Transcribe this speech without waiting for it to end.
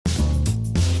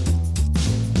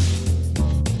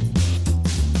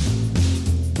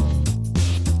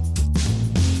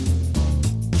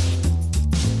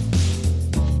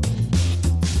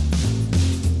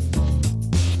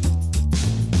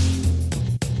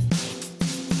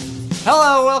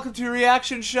Hello, welcome to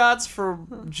Reaction Shots for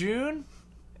June.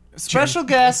 Special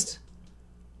guest,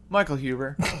 Michael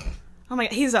Huber. Oh my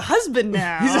god, he's a husband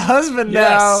now. He's a husband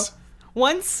Yes.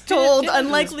 Once told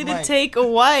unlikely to take a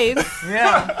wife. now.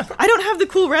 Yeah. I don't have the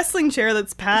cool wrestling chair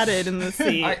that's padded in the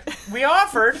seat. We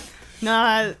offered.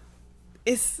 Nah,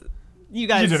 it's... You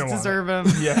guys didn't want deserve him.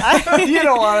 Yeah. You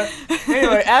don't want it.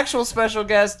 Anyway, actual special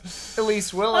guest,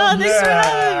 Elise Oh, Willem. thanks for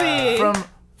having me. From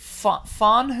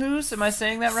Fonhoose, am I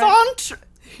saying that right?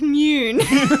 Fontenoon.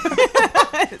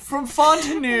 From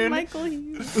Fontenoon. Michael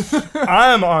Hughes.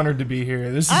 I'm honored to be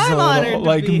here. This is I'm a honored little, to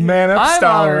like be here. man up I'm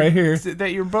style honored right here.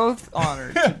 that you're both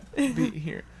honored to be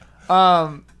here.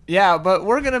 Yeah, but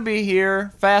we're gonna be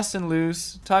here fast and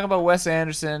loose, talking about Wes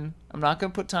Anderson. I'm not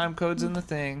gonna put time codes in the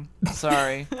thing.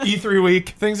 Sorry, E3 week.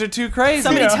 things are too crazy.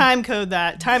 Somebody Yeah. time code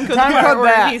that. Time code Time the part code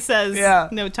where that. he says Yeah.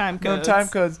 no time No codes. time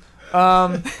codes.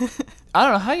 I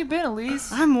don't know how you been,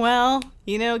 Elise. I'm well.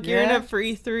 You know, gearing Yeah. up for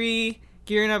E3,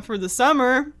 gearing up for the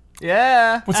summer.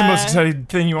 Yeah. What's the most exciting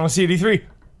thing you want to see at E3?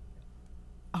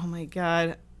 Oh my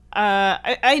god.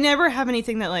 I never have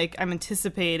anything that like I'm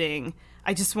anticipating.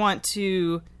 I just want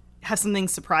to have something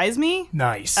surprise me.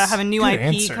 Nice. Have a new Good IP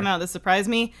answer. come out that surprise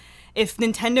me. If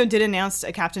Nintendo did announce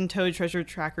a Captain Toad Treasure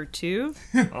Tracker 2,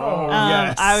 Oh,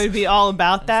 yes. I would be all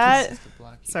about that.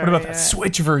 Sorry, What about that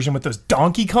Switch version with those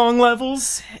Donkey Kong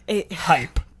levels?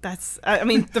 Hype. That's. I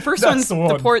mean, the first That's one's the one.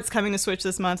 the port's coming to Switch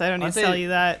this month. I don't need Aren't to tell they- you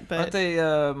that, Aren't but they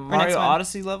next Mario one.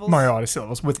 Odyssey levels? Mario Odyssey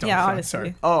levels with Donkey Yeah, Kong. Odyssey.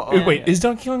 Sorry. Oh, Wait, yeah. is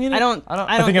Donkey Kong in it? I don't. I don't-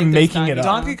 I don't think I'm there's making it Donkey up.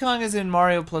 Kong. Donkey Kong is in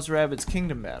Mario plus Rabbids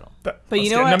Kingdom Battle. But you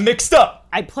know getting what? them mixed up.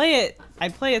 I play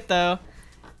it though,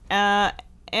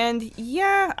 and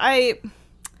yeah, I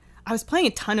was playing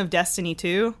a ton of Destiny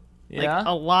 2, Yeah? like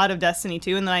a lot of Destiny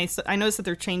 2, and then I noticed that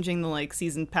they're changing the like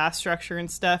season pass structure and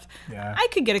stuff. Yeah. I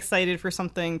could get excited for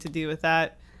something to do with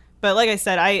that, but like I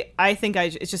said, I think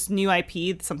it's just new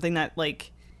IP, something that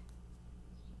like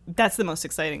that's the most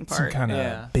exciting Some part. kind of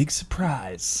Yeah. big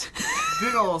surprise.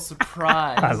 Big ol'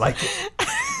 surprise. I like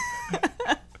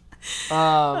it.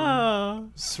 Oh,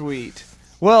 Sweet.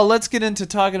 Well, let's get into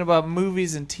talking about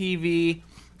movies and TV.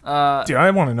 Dude, I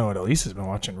want to know what Elise has been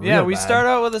watching. Real Yeah, we bad. start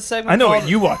out with a segment I know called what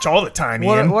you watch all the time,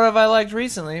 What, Ian. what have I liked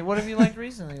recently? What have you liked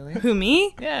recently, Lee? who,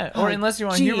 me? Yeah, or unless you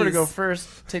want Huber to jeez. go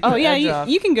first, take Oh the yeah, edge off.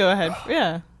 you can go ahead.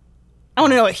 Yeah. I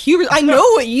want to know what Hubert. I know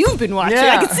what you've been watching.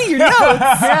 Yeah. I can see your notes.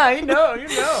 Yeah, you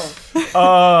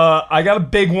know. I got a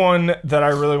big one that I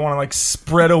really want to like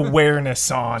spread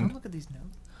awareness on. Look at these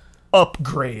notes.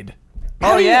 Upgrade.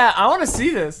 Oh yeah, I want to see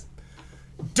this.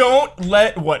 Don't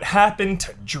let what happened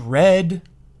to Dread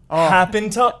happen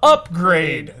to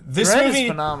Upgrade. This Dread movie is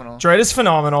phenomenal. Dread is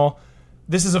phenomenal.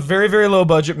 This is a very, very low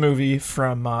budget movie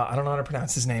from I don't know how to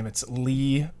pronounce his name. It's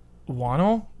Lee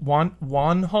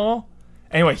Wanhall.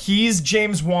 Anyway, he's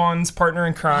James Wan's partner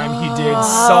in crime. He did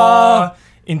Saw,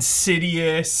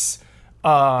 Insidious,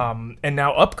 and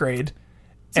now Upgrade.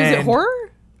 So is it And horror?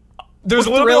 There's a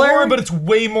little bit of thriller? horror, but it's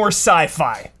way more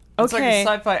sci-fi. It's like Okay. a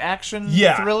sci-fi action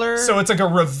Yeah. thriller. So it's like a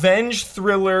revenge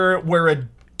thriller where a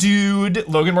dude,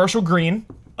 Logan Marshall Green,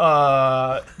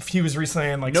 he was recently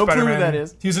in like No clue who Spider-Man. that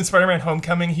is. He was in Spider-Man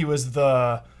Homecoming. He was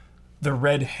the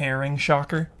red herring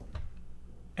shocker.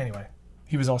 Anyway,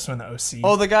 he was also in the OC.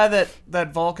 Oh, the guy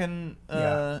that Vulcan.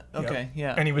 Yeah. Okay, Yep.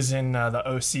 yeah. And he was in the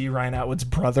OC, Ryan Atwood's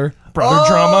brother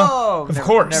drama. Of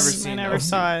course. Never seen. I never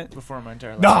saw it. before my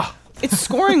entire life. Ah, It's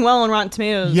scoring well on Rotten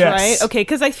Tomatoes, Yes. right? Okay,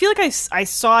 because I feel like I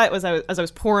saw it as I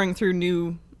was pouring through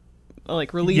new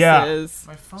like releases. Yeah.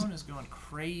 My phone is going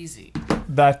crazy.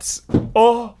 that's that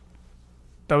was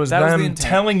That was the them intent.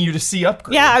 telling you to see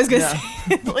Upgrade. Yeah, I was gonna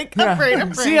say like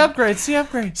upgrade. See upgrade. See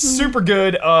upgrade. Super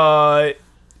good.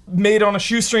 Made on a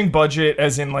shoestring budget,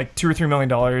 as in like $2 or $3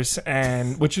 million,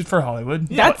 and which is for Hollywood.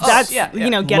 That's yeah, yeah. you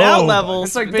know, Get Low Out budget. levels.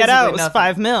 It's like Get Out basically was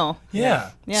nothing. $5 million.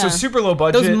 Yeah. Yeah. So super low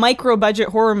budget. Those micro budget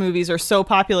horror movies are so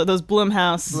popular. Those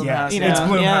Blumhouse. yeah, Blumhouse, it's yeah.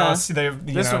 Blumhouse.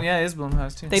 They, This one, yeah, is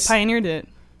Blumhouse too. They pioneered it.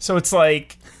 So it's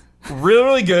like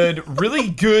really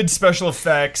good special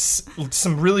effects,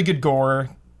 some really good gore.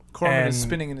 Corman and is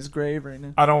spinning in his grave right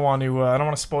now. I don't want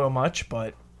to spoil much,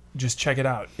 but just check it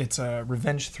out. It's a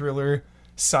revenge thriller,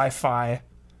 sci-fi,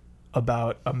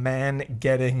 about a man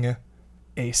getting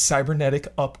a cybernetic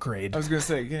upgrade. I was gonna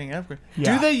say getting upgrade.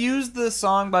 Yeah. Do they use the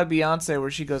song by Beyonce where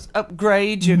she goes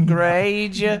upgrade you,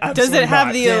 grade you? Does Absolutely it have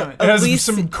not. the Damn it. It has Elise-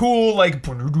 some cool like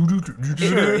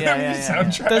yeah.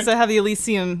 soundtrack. Does it have the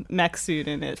Elysium mech suit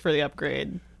in it for the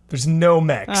upgrade? There's no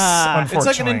mechs, Ah. It's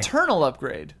unfortunately. like an internal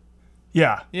upgrade.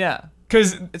 Yeah, Yeah,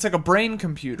 because it's like a brain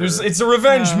computer. it's a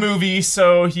revenge movie,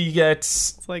 so he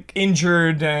gets It's like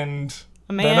injured and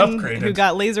a man upgraded. who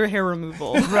got laser hair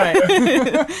removal. Right.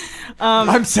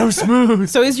 I'm so smooth.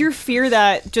 So is your fear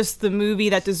that just the movie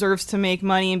that deserves to make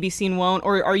money and be seen won't,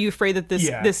 or are you afraid that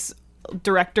this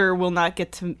director will not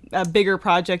get to a bigger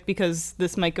project because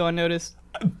this might go unnoticed?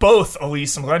 Both,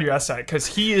 Elise. I'm glad you asked that because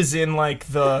he is in like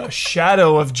the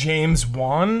shadow of James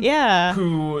Wan. Yeah.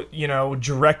 Who,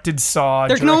 directed Saw.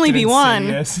 There can only be one.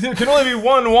 There can only be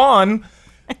one Wan.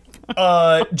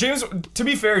 To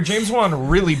be fair, James Wan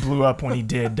really blew up when he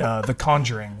did The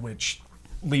Conjuring, which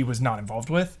Lee was not involved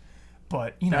with.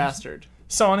 But, Bastard.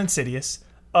 Saw and Insidious.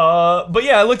 But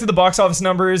yeah, I looked at the box office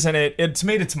numbers and it's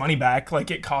made its money back. Like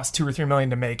it cost $2 or $3 million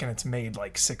to make and it's made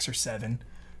like 6 or 7.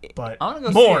 But I wanna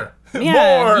go more.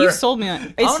 Yeah, more. you sold me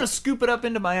on. I want to scoop it up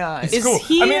into my eyes. It's cool.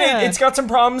 he, I mean, it's got some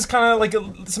problems, kind of like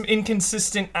some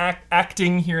inconsistent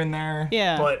acting here and there.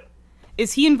 Yeah. But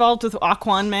Is he involved with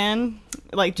Aquaman,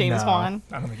 like James no, Wan?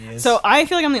 I don't think he is. So I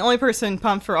feel like I'm the only person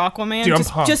pumped for Aquaman, Dude, I'm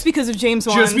pumped. just because of James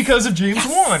Wan. Just because of James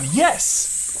Wan,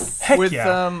 yes. Heck With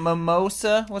yeah.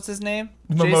 Mimosa, what's his name?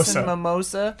 Mimosa. Jason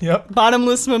Mimosa. Yep.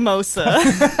 Bottomless mimosa.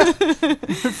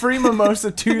 Free Mimosa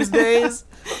Tuesdays.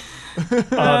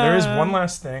 There is one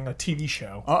last thing, a TV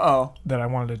show Uh-oh. that I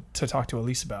wanted to talk to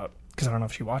Elise about because I don't know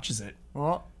if she watches it.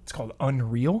 Well, It's called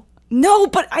Unreal. No,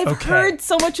 but I've Okay. heard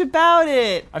so much about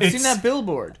it. I've It's- seen that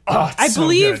billboard. Oh, it's I so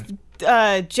believe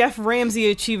good. Jeff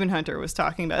Ramsey, Achievement Hunter, was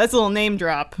talking about. That's a little name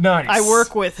drop. Nice. I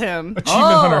work with him,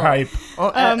 Achievement Hunter hype.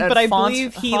 Oh, but I Font-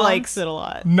 believe he Hans? likes it a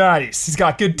lot. Nice. He's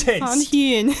got good taste. On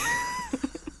Hien.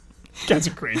 Guys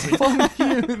are crazy.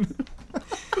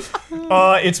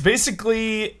 It's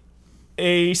basically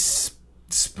a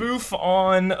spoof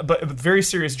on, but very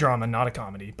serious drama, not a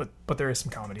comedy, but there is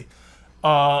some comedy,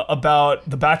 about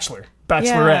The Bachelor, Bachelorette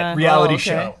Yeah. reality Oh, okay.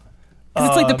 show. Because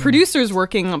it's like the producers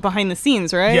working behind the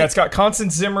scenes, right? Yeah, it's got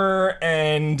Constance Zimmer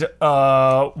and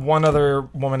one other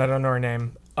woman, I don't know her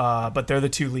name, but they're the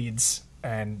two leads,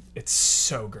 and it's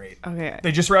so great. Okay.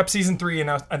 They just wrapped season 3, and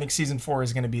now I think season 4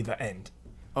 is going to be the end.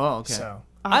 Oh, okay. So,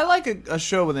 I like a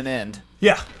show with an end.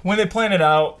 yeah, when they plan it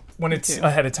out, when it's too.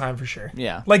 ahead of time for sure.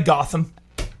 Yeah. Like Gotham.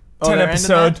 Oh, 10 they're into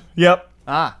episode. that? Yep.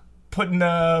 Ah, Putting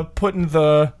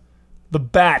the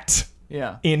bat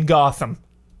yeah. in Gotham.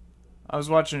 I was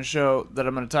watching a show that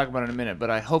I'm going to talk about in a minute, but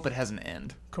I hope it has an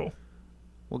end. Cool.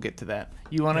 We'll get to that.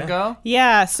 You want to Yeah. go?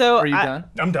 Yeah, so Are you done?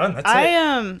 I'm done. That's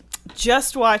I it.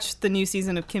 just watched the new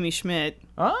season of Kimmy Schmidt,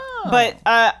 Oh. but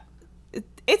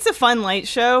it's a fun light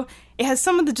show. It has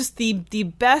some of the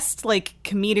best like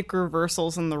comedic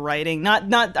reversals in the writing. Not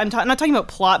not talking about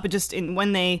plot, but just in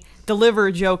when they deliver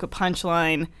a joke, a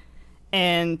punchline,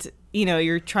 and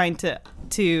you're trying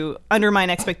to undermine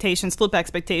expectations, flip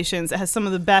expectations. It has some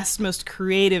of the best, most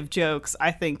creative jokes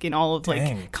I think in all of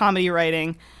Dang. like comedy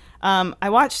writing. I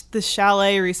watched The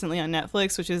Chalet recently on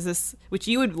Netflix, which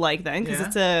you would like then because Yeah.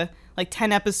 it's a like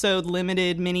 10 episode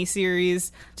limited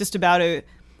miniseries just about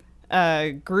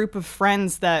a group of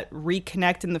friends that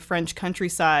reconnect in the French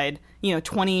countryside.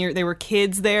 20 years they were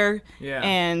kids there, Yeah.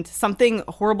 and something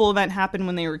horrible event happened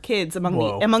when they were kids among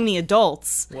Whoa. the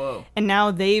adults. Whoa. And now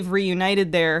they've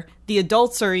reunited there. The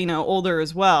adults are older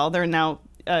as well. They're now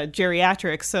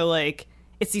geriatric, so like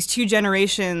it's these two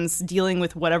generations dealing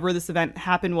with whatever this event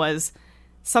happened was.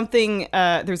 Something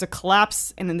there's a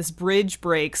collapse and then this bridge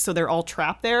breaks, so they're all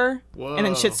trapped there. Whoa. And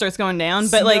then shit starts going down.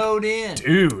 But like Snowed in.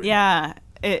 Dude. yeah,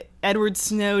 Edward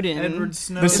Snowden. Edward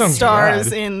Snowden. This sounds stars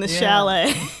rad. in The Yeah.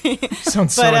 Chalet.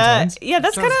 Sounds so But intense. yeah,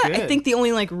 that's Sounds kind of I good. think the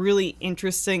only like really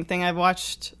interesting thing I've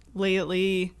watched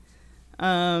lately.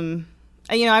 And,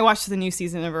 I watched the new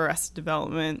season of Arrested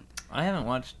Development. I haven't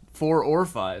watched 4 or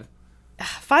 5.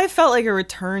 5 felt like a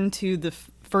return to the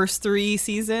first 3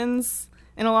 seasons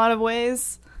in a lot of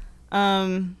ways.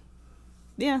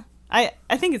 Yeah, I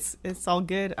think it's all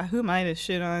good. Who am I to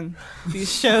shit on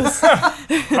these shows?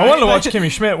 I wanted to watch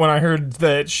Kimmy Schmidt when I heard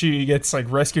that she gets like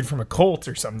rescued from a cult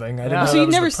or something. I didn't know So that you've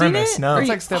was never the seen premise. it? No. Or That's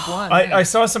you- like step 1. I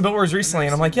saw some billboards recently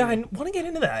and I'm like, yeah, I want to get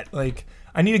into that. Like,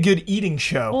 I need a good eating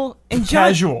show. Well, and John,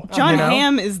 Casual. John you know?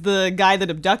 Hamm is the guy that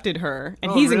abducted her,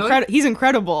 and Oh, he's really? He's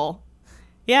incredible.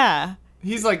 Yeah.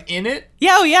 He's like in it?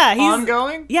 Yeah, oh yeah, he's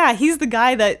Ongoing? Yeah, he's the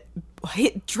guy that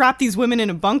trapped these women in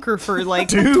a bunker for like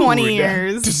Dude, 20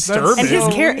 years. disturbing. And his So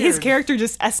his weird. character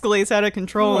just escalates out of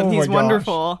control, and Oh he's my gosh.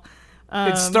 wonderful.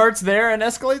 It starts there and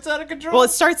escalates out of control? Well, it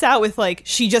starts out with like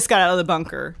she just got out of the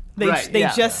bunker. They Right, they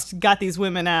yeah. just got these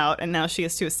women out, and now she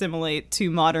has to assimilate to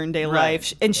modern day Right,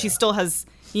 life, and she still has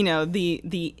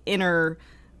the inner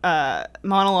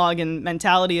monologue and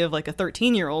mentality of like a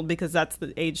 13-year-old because that's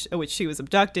the age at which she was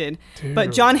abducted. But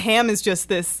Dude. John Hamm is just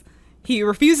this. He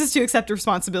refuses to accept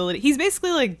responsibility. He's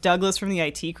basically like Douglas from the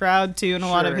IT Crowd too, in a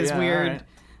lot of Sure, his yeah, weird.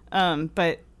 alright.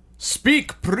 But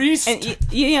Speak, priest. And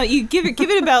you give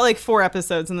it about like 4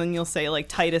 episodes, and then you'll say like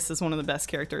Titus is one of the best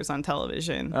characters on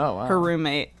television. Oh, wow. Her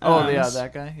roommate. Oh, yeah,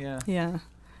 that guy. Yeah. Yeah.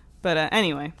 But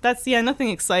anyway, that's nothing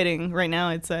exciting right now.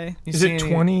 I'd say You Is see it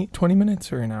any- 20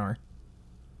 minutes or an hour?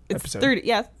 it's Episode. 30.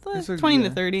 Yeah, It's a- 20 to yeah.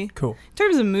 30. Cool. In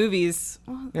terms of movies,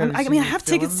 well, Yeah, have I you mean, I seen have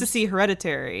the tickets to films? see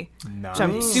Hereditary, Nice. which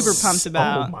I'm super pumped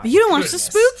about. Oh my But you don't watch goodness.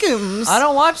 the Spookums. I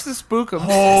don't watch the Spookums.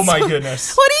 Oh my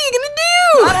goodness. What are you gonna do?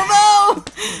 I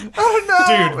don't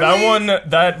know. Dude, that one,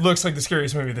 that looks like the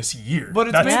scariest movie this year. But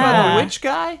it's That's made my by Yeah. the one. Witch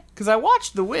guy? Because I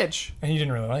watched The Witch. And you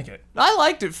didn't really like it. I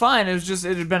liked it fine. It was just,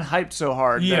 it had been hyped so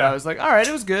hard that Yeah. I was like, all right,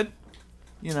 it was good.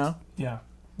 You know? Yeah.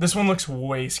 This one looks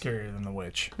way scarier than The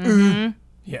Witch. Mm-hmm.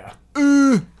 Yeah.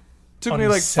 Took me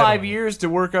like 5 Unsettling. years to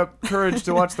work up courage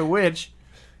to watch The Witch.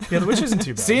 Yeah, The Witch isn't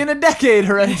too bad. See you in a decade,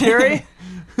 Hereditary.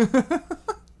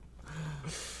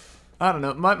 I don't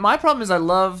know. My problem is I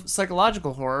love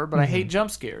psychological horror, but I hate jump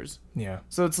scares. Yeah.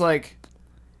 So it's like,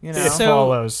 you know. It So-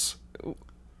 follows.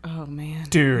 Oh man,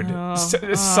 Dude. Oh.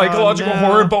 Psychological no.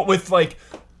 horror, but with like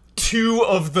 2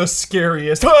 of the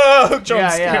scariest jump yeah.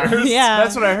 scares. Yeah.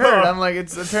 That's what I heard. I'm like,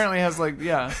 it's apparently has like,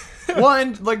 yeah. Well,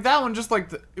 and like that one, just like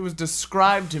it was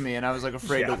described to me, and I was like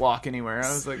afraid to Yeah. walk anywhere.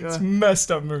 I was like, It's a messed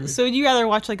up movie. So would you rather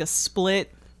watch like a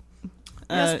Split?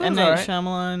 Yeah, Split's M. Night alright.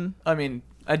 Shyamalan. I mean,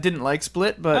 I didn't like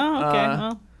Split, but Oh, okay.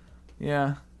 Well,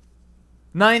 yeah.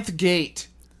 Ninth Gate.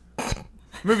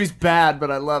 Movie's bad, but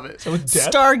I love it. So with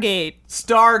Death, Stargate.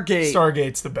 Stargate.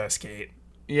 Stargate's the best gate.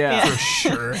 Yeah. For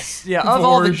sure. Yeah, of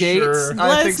all the For gates, sure.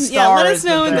 I think Star let is us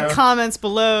know the in the best. comments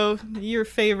below your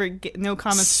favorite. No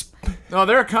comments. No,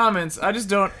 there are comments. I just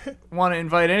don't want to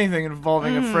invite anything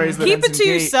involving a phrase that Keep ends it in to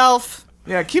gate. yourself.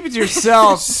 Yeah, keep it to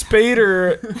yourself.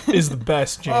 Spader is the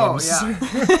best, Oh, James.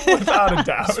 yeah. Without a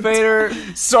doubt.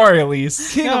 Spader, Sorry,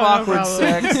 Elise. king No, of no awkward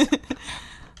problem. sex.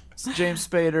 It's James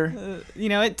Spader. You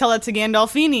know, tell that to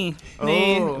Gandolfini.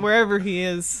 Oh. Wherever he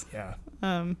is. Yeah.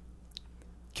 Um,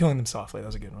 Killing Them Softly. That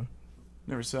was a good one.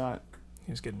 Never saw it.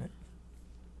 He was good in it.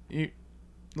 You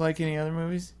like any other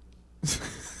movies?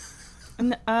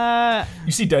 and,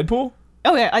 You see Deadpool?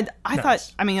 oh yeah, I Nice.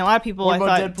 thought. I mean, a lot of people What I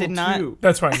about thought Deadpool did not. 2?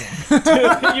 That's what I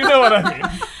mean. You know what I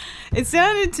mean. It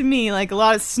sounded to me like a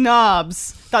lot of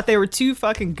snobs thought they were too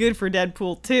fucking good for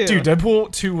Deadpool 2. Dude,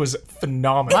 Deadpool 2 was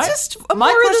phenomenal. it's just more of my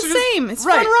the question is- same. It's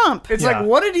right. fun romp. It's Yeah. like,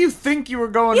 what did you think you were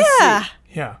going Yeah. to see?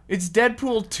 Yeah. It's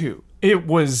Deadpool 2. It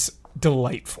was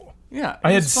delightful. Yeah.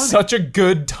 I had it's funny. such a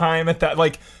good time at that.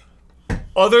 Like,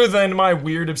 other than my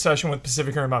weird obsession with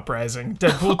Pacific Rim Uprising,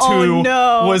 Deadpool 2 Oh,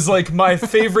 no. was like my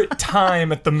favorite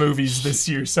time at the movies this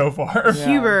year so far. Yeah.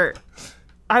 Hubert,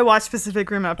 I watched Pacific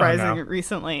Rim Uprising no.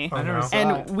 recently. Oh, never no. saw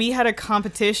And it. we had a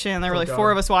competition. There were like God.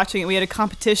 4 of us watching it. We had a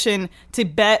competition to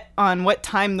bet on what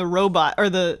time the robot or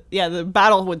the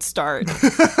battle would start.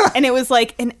 And it was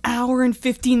like an hour and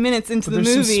 15 minutes into the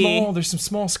movie. There's some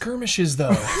small skirmishes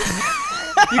though.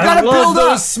 You I gotta love build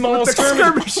those up small with the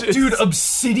skirmishes. Dude,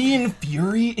 Obsidian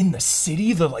Fury in the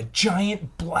city, the like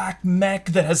giant black mech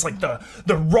that has like the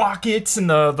rockets and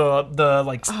the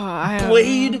like I don't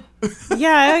blade.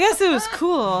 Yeah, I guess it was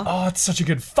cool. Oh, it's such a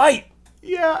good fight.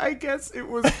 Yeah, I guess it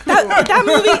was cool.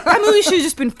 That movie should have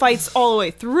just been fights all the way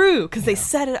through because they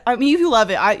set it. I mean, if you love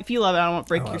it, I don't want to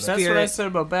break your That's what I spirit. said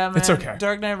about Batman. It's okay.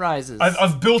 Dark Knight Rises.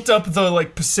 I've built up the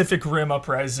like Pacific Rim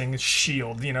Uprising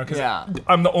shield, you know, because Yeah.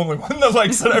 I'm the only one that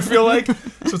likes it. I feel like so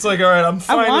it's like, all right, I'm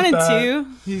fine. I wanted with that. to.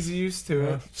 He's used to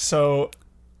it. So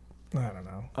I don't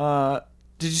know.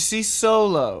 Did you see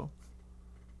Solo?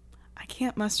 I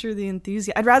can't muster the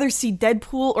enthusiasm. I'd rather see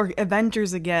Deadpool or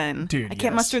Avengers again. Dude, I can't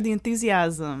yes. muster the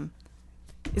enthusiasm.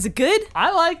 Is it good?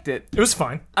 I liked it. It was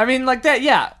fine. I mean, like that,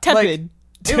 yeah. Tepid.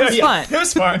 Like, it was Yeah, fine. It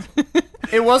was fine.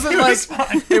 It wasn't It like was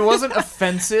fine. it wasn't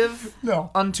offensive No.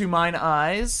 unto mine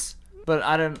eyes. But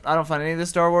I don't find any of the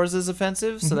Star Wars as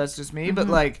offensive, so that's just me. But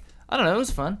like, I don't know, it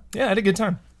was fun. Yeah, I had a good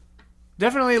time.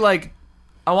 Definitely, like,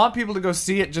 I want people to go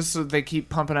see it just so they keep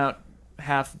pumping out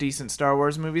half decent Star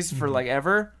Wars movies for like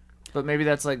ever. But maybe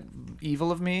that's like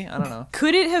evil of me. I don't know.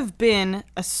 Could it have been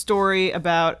a story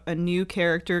about a new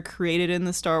character created in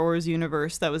the Star Wars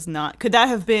universe that was not? Could that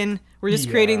have been? We're just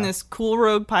creating Yeah. this cool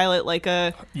rogue pilot, like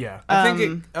a. Yeah. I think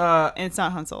it. And it's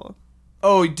not Han Solo.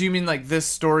 Oh, do you mean like this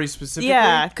story specifically?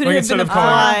 Yeah, could Like, it have been instead of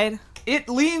calling- applied? It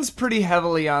leans pretty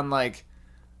heavily on like,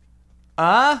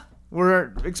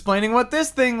 we're explaining what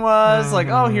this thing was. Like,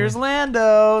 oh, here's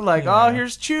Lando. Like, Yeah. oh,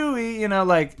 here's Chewie. You know,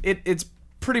 like it's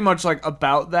pretty much like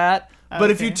about that. But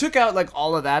if you Okay. took out like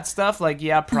all of that stuff, like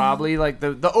yeah, probably like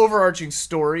the overarching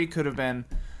story could have been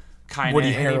kind of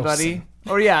Woody anybody.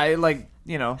 Or yeah, like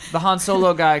you know, the Han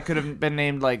Solo guy could have been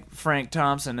named like Frank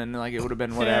Thompson, and like it would have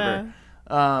been whatever.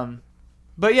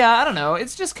 But yeah, I don't know.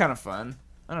 It's just kind of fun.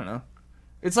 I don't know.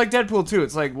 It's like Deadpool 2.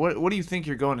 It's like, what do you think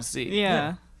you're going to see?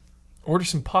 Yeah. Order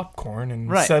some popcorn and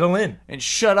Right. settle in. And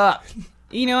shut up.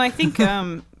 You know, I think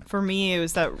for me it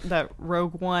was that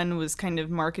Rogue One was kind of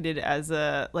marketed as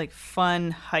a like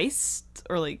fun heist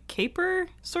or like caper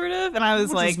sort of, and I was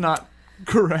Which like, is not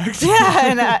correct. yeah,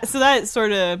 and so that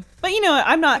sort of. But you know,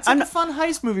 I'm not. It's like a fun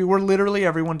heist movie where literally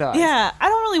everyone dies. Yeah, I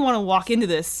don't really want to walk into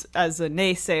this as a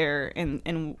naysayer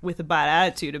and with a bad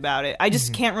attitude about it. I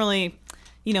just can't really,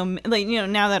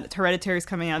 now that Hereditary is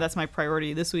coming out, that's my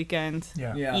priority this weekend.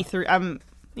 Yeah. Yeah. E3, I'm,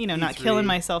 not E3. killing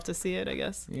myself to see it, I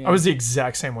guess. Yeah. I was the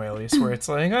exact same way, Elise, where it's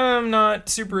like, I'm not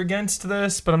super against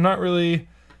this, but I'm not really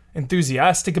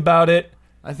enthusiastic about it.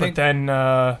 I think But then,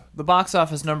 the box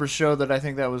office numbers show that I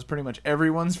think that was pretty much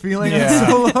everyone's feeling Yeah.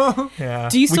 on Solo. yeah,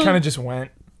 Do you we still- kind of just went.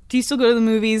 Do you still go to the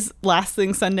movies last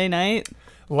thing Sunday night?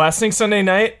 Last thing Sunday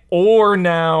night, or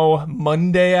now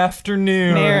Monday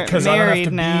afternoon, because I don't have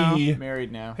to married now. be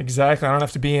Married now. exactly. I don't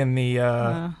have to be in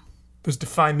the those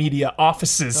Defy Media Don't have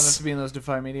offices, to be in those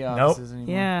Defy Media Nope. offices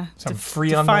anymore. Yeah. so I'm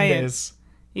free on Defiant. Mondays.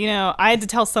 I had to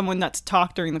tell someone not to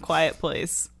talk during The Quiet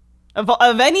Place. Of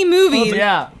any movie,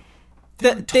 Yeah.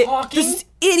 talking? this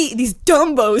idiot, these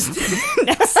dumbos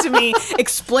next to me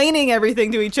explaining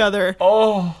everything to each other.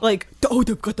 Oh, Like,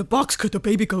 they've got the box because the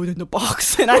baby goes in the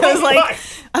box. And I was my.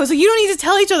 like, you don't need to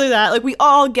tell each other that. Like, we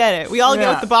all get it. We all get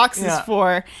Yeah, what the box is yeah.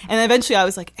 for. And eventually I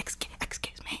was like, excuse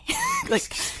me. Like,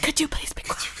 could you please be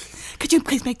quiet? Could you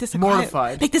please make this a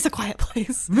Mortified. make this a quiet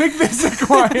place? Make this a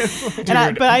quiet.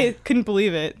 But I couldn't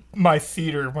believe it. my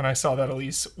theater when I saw that,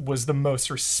 Elise, was the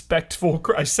most respectful.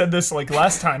 I said this like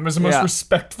last time. It was the most Yeah.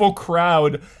 respectful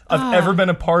crowd I've ever been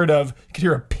a part of. You could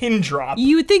hear a pin drop.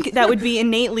 You would think that would be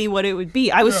innately what it would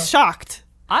be. I was shocked.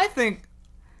 I think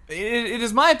it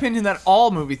is my opinion that all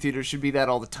movie theaters should be that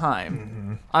all the time.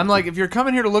 Mm-hmm. I'm like, if you're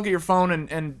coming here to look at your phone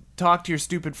and talk to your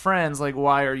stupid friends, like,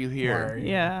 why are you here? Why are you-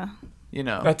 Yeah.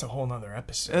 That's a whole nother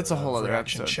episode. That's a whole of other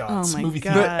reaction episode. shots. Oh my movie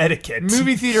God. theater etiquette.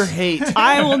 Movie theater hate.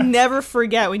 I will never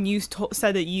forget when you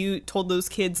said that you told those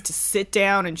kids to sit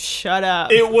down and shut up.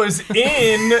 It was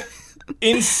in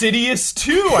Insidious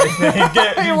 2, I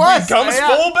think. It was. comes Yeah.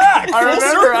 full back. I Full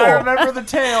circle. remember the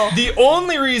tale. The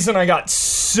only reason I got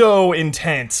so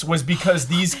intense was because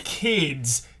these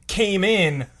kids came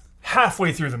in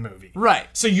halfway through the movie. Right.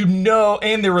 So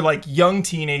and they were like young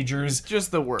teenagers,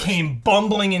 Just the worst. came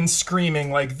bumbling and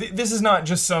screaming. Like, this is not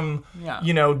just some,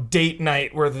 Yeah. date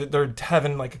night where they're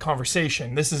having like a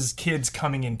conversation. This is kids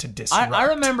coming in to disrupt. I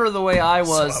remember the way I was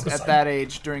I was at like- that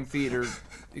age during theater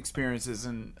experiences,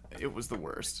 and it was the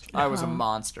worst. I was a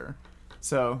monster.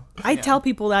 So I tell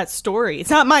people that story. It's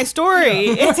not my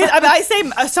story. I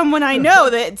say someone I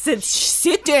know that said,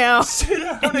 sit down. Sit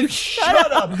down and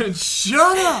shut up.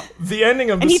 shut up. The ending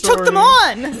of the And he story. took them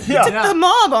on. He Yeah. took the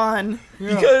mob on.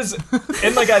 Because,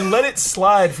 and like I let it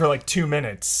slide for like 2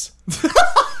 minutes.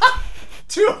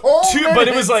 But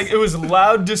it was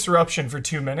loud disruption for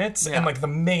 2 minutes, Yeah. and like the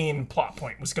main plot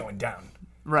point was going down.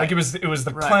 Right. Like it was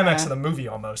the climax of the movie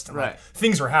almost. And Right. like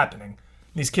things were happening.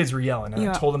 These kids were yelling, and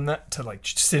Yeah. I told them that to like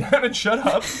sit down and shut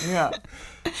up. Yeah.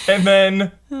 And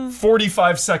then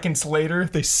 45 seconds later,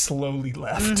 they slowly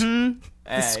left.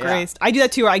 Disgraced. I do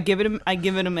that too. Where I give it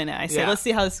a minute. I say, Yeah. let's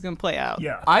see how this is gonna play out.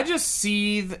 Yeah. I just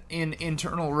seethe in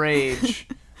internal rage,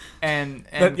 and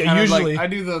That- yeah, kinda usually- I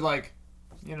do the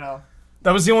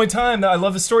That was the only time that I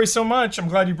love the story so much. I'm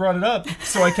glad you brought it up,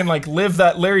 so I can like live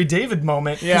that Larry David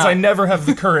moment, because Yeah. I never have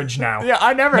the courage now. Yeah,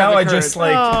 I never Now have the I courage. just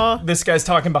like Aw. this guy's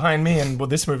talking behind me, and well,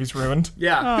 this movie's ruined.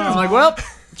 Yeah. I'm like, well,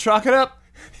 chalk it up.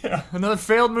 Another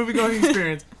failed movie going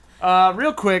experience.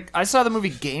 Real quick, I saw the movie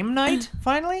Game Night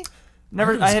finally.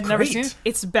 was I had never great. seen it.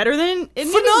 It's better than it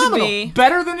needed to Phenomenal. be.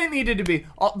 Better than it needed to be.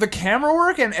 The camera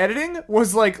work and editing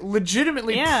was like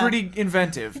legitimately Yeah. pretty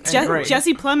inventive and great.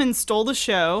 Jesse Plemons stole the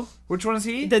show. Which one is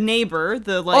he? The neighbor.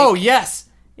 Oh yes.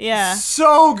 yeah.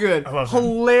 So good. I love him.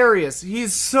 Hilarious.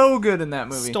 He's so good in that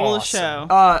movie. Stole the Awesome.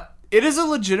 show. It is a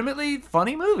legitimately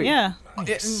funny movie. Yeah.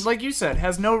 It, like you said,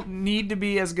 has no need to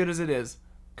be as good as it is.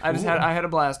 I had a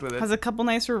blast with it. Has a couple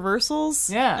nice reversals.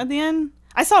 Yeah. At the end.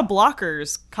 I saw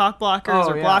Blockers, Cock Blockers, Oh,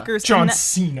 or yeah. Blockers. John and that-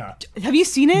 Cena. Have you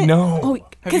seen it? No. Oh,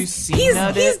 Have you 'cause seen he's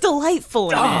it?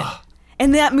 delightful in it.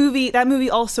 And that movie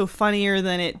also funnier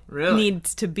than it Really?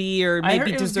 needs to be, or I heard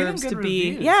maybe it was getting deserves good to be.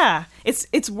 reviews. Yeah,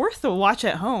 it's worth a watch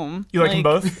at home. You like them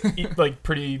both?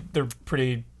 They're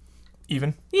pretty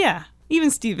even. Yeah, even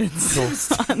Stevens.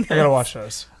 is on I there. gotta watch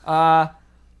those.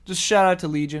 Just shout out to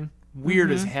Legion. Weird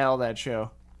Mm-hmm. as hell, that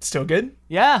show. Still good?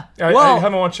 Yeah. I well,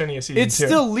 haven't watched any of season it's 2.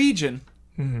 still Legion.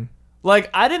 Like,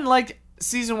 I didn't like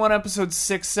season 1, episode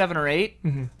 6, 7, or 8,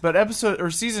 Mm-hmm.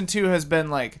 but season 2 has been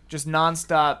like just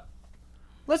nonstop.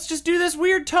 Let's just do this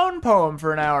weird tone poem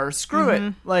for an hour. Screw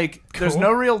it. Like, there's Cool.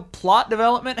 no real plot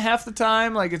development half the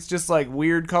time. Like, it's just like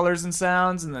weird colors and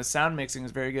sounds, and the sound mixing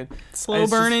is very good. Slow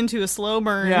It's burn just- into a slow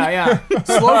burn. Yeah.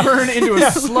 Slow burn into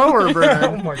a slower Oh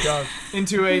burn my god.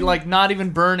 into a like not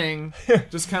even burning,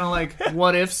 just kind of like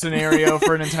what if scenario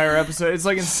for an entire episode. It's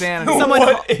like insanity.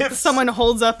 What if- Someone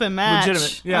holds up a match,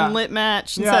 Legitimate, yeah. unlit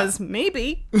match, and Yeah. says,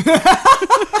 maybe.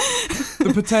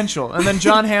 The potential, and then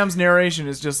John Hamm's narration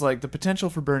is just like the potential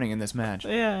for burning in this match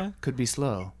Yeah. could be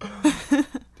slow. Are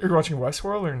you watching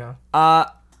Westworld or no?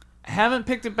 Haven't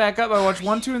picked it back up. I watched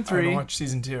 1, 2, and I 3. haven't watched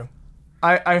season 2.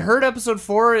 I heard episode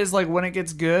 4 is like when it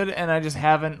gets good, and I just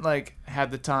haven't like had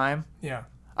the time. Yeah.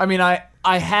 I mean, I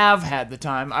have had the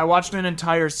time. I watched an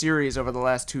entire series over the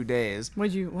last 2 days.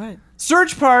 What?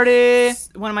 Search Party.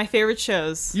 One of my favorite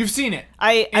shows. You've seen it.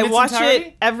 I In its watch entirety?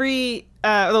 it every,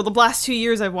 the last 2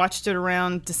 years I've watched it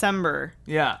around December.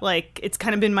 Yeah. Like, it's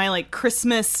kind of been my, like,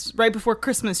 Christmas, right before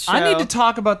Christmas show. I need to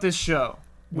talk about this show.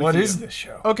 What is this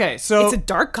show? Okay, so It's a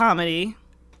dark comedy.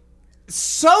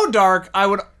 so dark.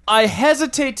 I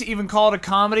hesitate to even call it a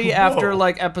comedy after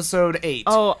like episode 8.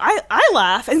 Oh, I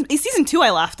laugh. And in season 2, I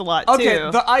laughed a lot, Okay,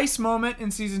 too. the ice moment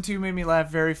in season 2 made me laugh.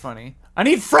 Very funny. I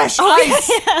need fresh Oh, ice.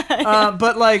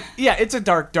 But like, yeah, it's a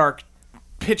dark,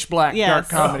 pitch black Yes. dark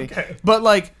comedy. Okay. But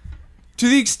like, to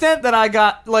the extent that I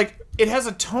got like, it has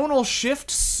a tonal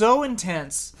shift so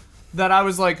intense that I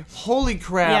was like, holy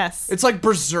crap! Yes. It's like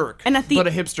Berserk, And at the- but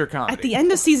a hipster comedy. At the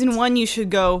end of season 1, you should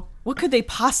go, what could they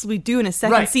possibly do in a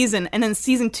second Right. season? And then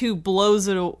season 2 blows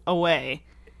it away.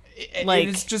 like-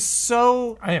 it's just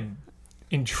so. I am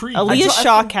intrigued. Aaliyah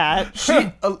I-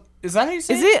 Shawkat. Is that how you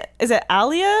say Is it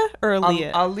Alia or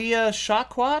Aaliyah? Aliyah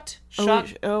Shawkat?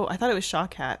 I thought it was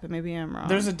Shawkat, but maybe I'm wrong.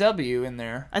 There's a W in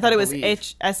there. I thought it was believe.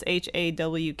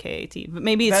 Shawkat, but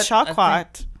maybe it's That- I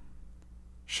Shawkat.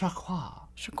 Shawkat.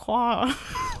 Shawkat.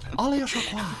 Aliyah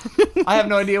Shawkat. I have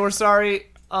no idea. We're sorry,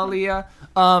 Aliyah.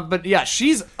 But yeah,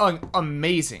 she's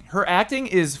amazing. Her acting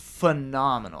is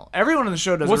phenomenal. Everyone in the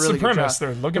show does What's a really the good premise? job.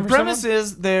 They're looking the for premise someone?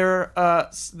 is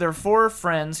they're 4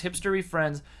 friends, hipstery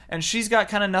friends, and she's got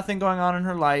kind of nothing going on in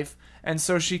her life, and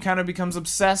so she kind of becomes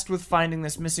obsessed with finding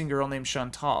this missing girl named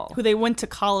Chantal. Who they went to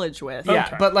college with. Yeah,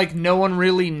 Okay. but like no one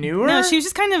really knew her. No, she was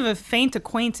just kind of a faint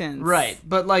acquaintance. Right,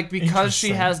 but like because she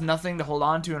Interesting. has nothing to hold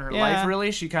on to in her Yeah. life,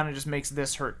 really, she kind of just makes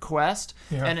this her quest,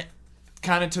 Yeah. and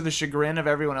kind of to the chagrin of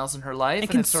everyone else in her life, It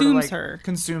and it's sort of consumes like her.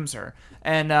 consumes her,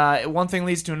 and one thing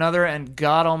leads to another, and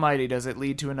God Almighty, does it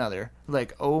lead to another?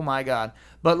 Like, oh my God!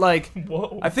 But like,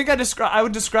 Whoa. I think I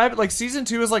would describe it like season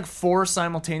 2 is like 4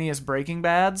 simultaneous Breaking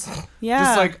Bads. Yeah.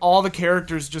 Just like all the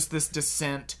characters, just this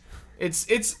descent. It's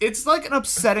like an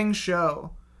upsetting show.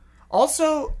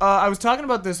 Also, I was talking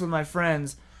about this with my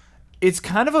friends. It's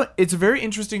a very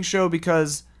interesting show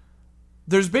because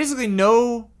there's basically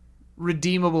no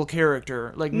redeemable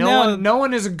character. Like no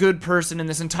one is a good person in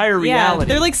this entire Yeah, reality.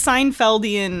 they're like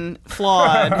Seinfeldian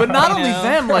flawed. but not you only know?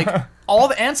 them, like all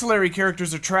the ancillary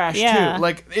characters are trash Yeah. too.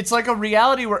 Like it's like a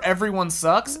reality where everyone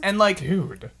sucks, and like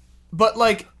Dude. but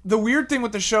like the weird thing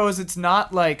with the show is it's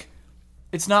not like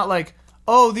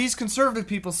oh, these conservative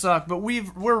people suck, but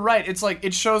we're right. It's like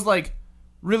it shows like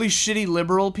really shitty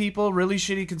liberal people, really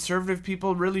shitty conservative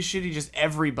people, really shitty just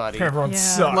everybody. Everyone Yeah.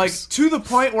 sucks. Like to the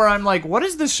point where I'm like, what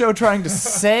is this show trying to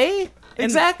say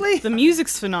exactly? The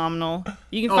music's phenomenal.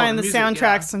 You can Oh, find the the music,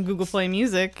 soundtracks on Google Play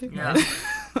Music. Yeah.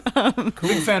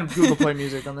 Big fan of Google Play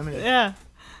Music Unlimited. Yeah.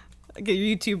 Get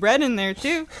your YouTube Red in there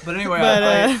too. But anyway,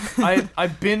 But, I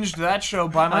binged that show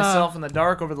by myself in the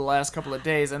dark over the last couple of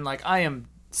days, and like I am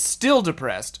still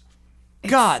depressed.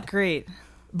 God. Great.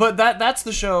 But that's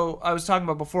the show I was talking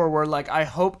about before, where like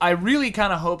I really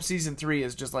kind of hope season 3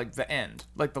 is just like the end,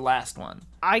 like the last one.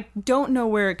 I don't know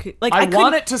where it could. Like I couldn't-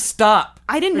 want it to stop.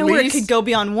 I didn't know where it Release- could go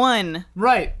beyond 1.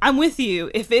 Right. I'm with you.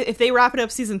 If they wrap it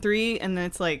up season 3 and then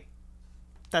it's like,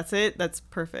 that's it. That's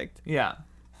perfect. Yeah.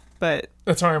 But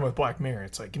That's how I am with Black Mirror.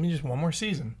 It's like, give me just one more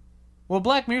season. Well,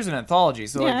 Black Mirror's an anthology,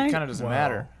 so Yeah, like it kind of doesn't Wow.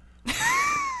 matter.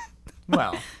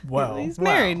 Well, Well, he's wow.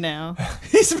 married now.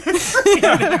 he's been free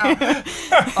now.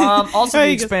 Also, There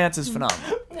The you go. Expanse is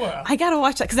phenomenal. well. I gotta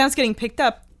watch that because now it's getting picked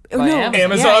up. Oh, By no. Amazon.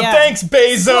 Amazon, Yeah, yeah. thanks,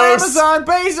 Bezos. Amazon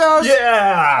Bezos.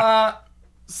 Yeah.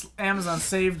 Amazon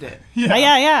saved it.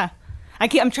 Yeah. I'm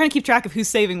trying to keep track of who's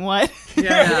saving what.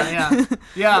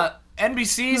 Yeah.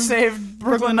 NBC saved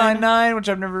Brooklyn Nine-Nine, which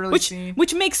I've never really seen.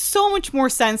 Which makes so much more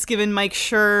sense given Mike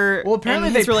Schur. Well, apparently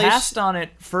and they his relation- passed on it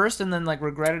first and then like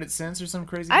regretted it since or some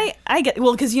crazy. I get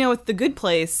because with The Good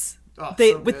Place, Oh,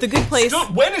 they so with good. The Good Place.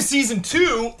 When is season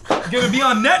 2 gonna be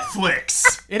on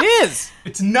Netflix? It is,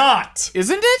 It's not.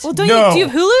 isn't it? Well, No. do you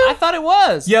have Hulu? I thought it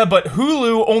was. Yeah, but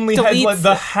Hulu only had Deletes like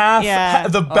the it. half, Yeah.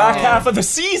 the back half of the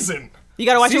season. You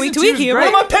gotta watch it week to Season week. 2 is Hugh.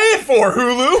 great. What am I paying for,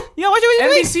 Hulu? You gotta watch it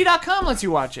week to week. NBC.com lets you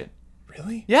watch it.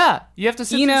 Really? Yeah, you have to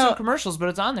sit You through know- some commercials, but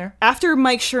it's on there. After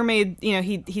Mike Schur made,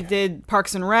 he did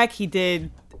Parks and Rec, he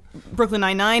did Brooklyn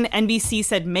Nine-Nine. NBC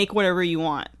said make whatever you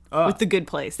want with The Good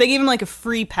Place. They gave him like a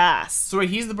free pass. So wait,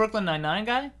 he's the Brooklyn Nine-Nine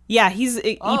guy? Yeah, he's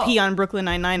EP Oh. on Brooklyn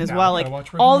Nine-Nine as Now well. I Like gotta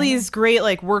watch Brooklyn all Nine-Nine. these great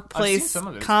like I've workplace seen some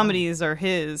of his comedies are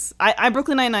his. I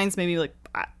Brooklyn Nine-Nine's maybe like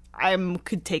I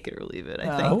could take it or leave it.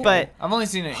 I think, but I've only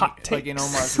seen it Hot like in takes.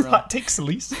 Omar's room. Hot takes,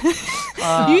 Elise.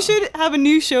 you should have a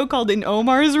new show called In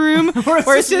Omar's Room,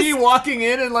 Where it's just me walking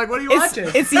in and like, what are you watching?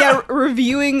 it's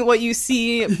reviewing what you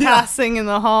see passing in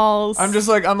the halls.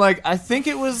 I'm like, I think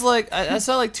it was like, I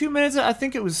saw like 2 minutes. I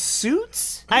think it was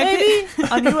Suits, I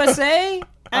maybe on USA.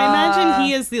 I imagine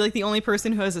he is the only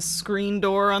person who has a screen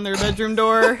door on their bedroom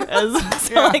door.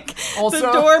 So like Also-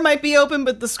 the door might be open,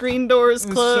 but the screen door is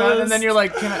closed. And then you're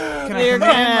like, can I come in? You're Like,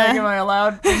 gonna- am I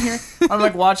allowed in here? I'm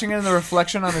like watching it in the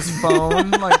reflection on his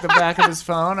phone, like the back of his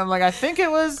phone. I'm like, I think it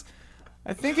was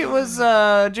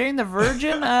Jane the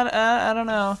Virgin. I don't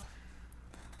know.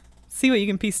 See what you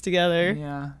can piece together.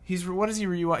 Yeah, what is he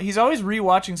rewatch? He's always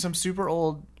rewatching some super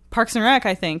old. Parks and Rec,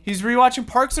 I think. He's rewatching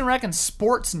Parks and Rec and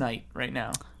Sports Night right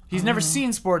now. He's never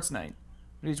seen Sports Night,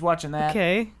 but he's watching that.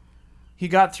 Okay. He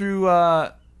got through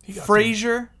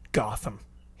Frasier. Gotham.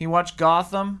 He watched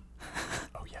Gotham.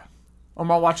 Oh yeah.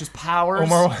 Omar watches Powers.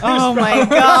 Omar. Oh my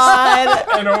god.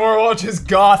 And Omar watches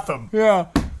Gotham. Yeah.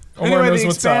 Omar Anyway, knows The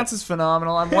what's Expanse up. is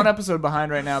phenomenal. I'm one episode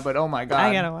behind right now, but oh my god,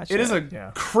 I gotta watch It is it. a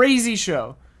Yeah. crazy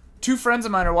show. 2 friends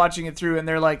of mine are watching it through, and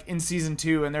they're like in season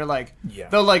 2, and they're like, Yeah.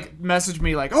 they'll like message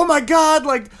me like, "Oh my god,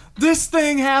 like this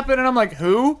thing happened," and I'm like,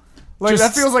 "Who?" Like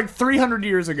Just- that feels like 300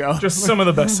 years ago. Just some of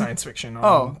the best science fiction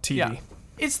on TV. Yeah.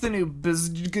 It's the new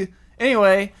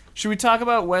Anyway, should we talk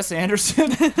about Wes Anderson?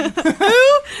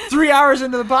 3 hours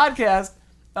into the podcast.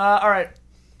 All right,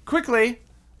 quickly.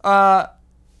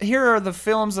 Here are the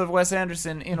films of Wes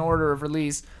Anderson in order of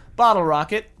release: Bottle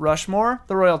Rocket, Rushmore,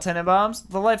 The Royal Tenenbaums,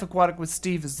 The Life Aquatic with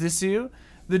Steve Zissou,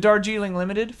 The Darjeeling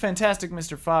Limited, Fantastic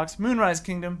Mr. Fox, Moonrise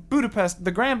Kingdom, Budapest,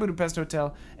 The Grand Budapest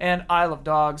Hotel, and Isle of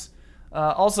Dogs.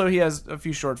 Also, he has a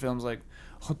few short films like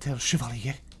Hotel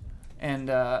Chevalier and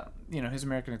his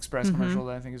American Express commercial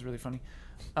that I think is really funny.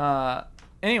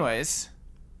 Anyways,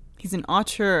 He's an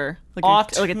auteur. Like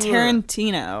Auteur. a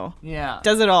Tarantino. yeah,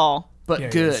 Does it all. but Yeah,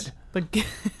 he good. is. But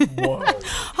Whoa.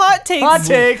 hot takes. Hot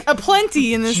take.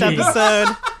 Aplenty in this Jeez.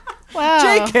 episode.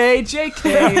 Wow.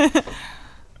 JK.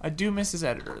 I do miss his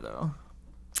editor though.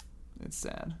 It's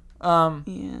sad.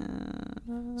 Yeah.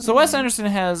 So Wes Anderson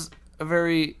has a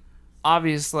very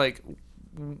obvious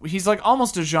he's like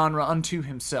almost a genre unto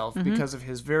himself because of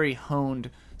his very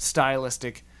honed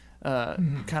stylistic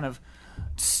kind of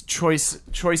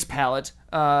choice palette.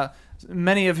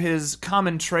 Many of his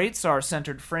common traits are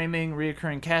centered framing,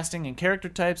 reoccurring casting and character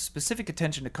types, specific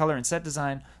attention to color and set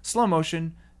design, slow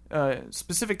motion,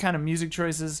 specific kind of music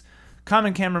choices,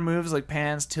 common camera moves like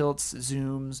pans, tilts,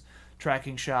 zooms,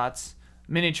 tracking shots,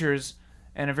 miniatures,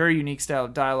 and a very unique style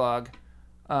of dialogue.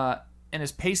 And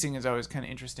his pacing is always kind of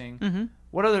interesting. Mm-hmm.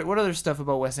 What other stuff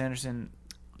about Wes Anderson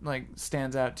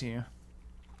stands out to you?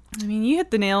 I mean, you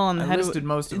hit the nail on the I head. listed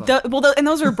most of them. And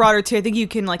those are broader too. I think you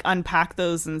can unpack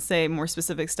those and say more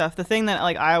specific stuff. The thing that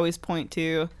I always point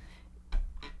to,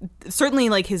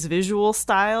 certainly his visual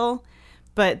style,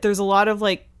 but there's a lot of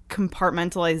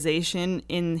compartmentalization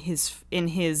in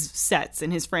his sets,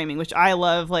 in his framing, which I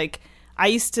love. I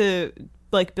used to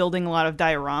building a lot of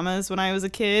dioramas when I was a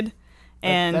kid,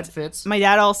 and that fits. My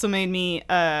dad also made me.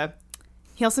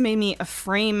 He also made me a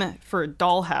frame for a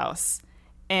dollhouse.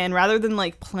 And rather than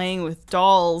playing with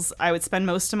dolls, I would spend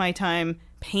most of my time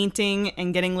painting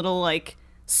and getting little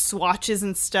swatches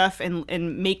and stuff and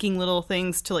making little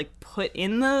things to put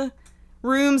in the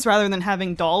rooms rather than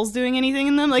having dolls doing anything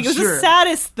in them. It was Sure. the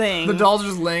saddest thing. The dolls are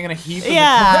just laying in a heap in the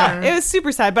Yeah, corner. it was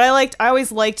super sad. But I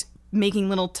always liked making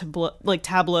little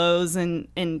tableaus and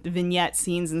vignette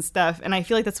scenes and stuff. And I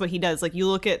feel like that's what he does. You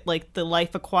look at the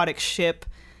Life Aquatic ship,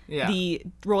 Yeah. the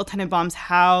Royal Tenenbaums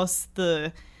house,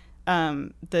 the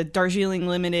Darjeeling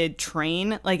Limited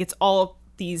train. It's all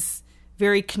these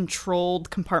very controlled,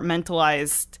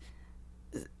 compartmentalized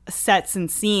sets and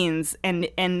scenes, and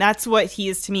that's what he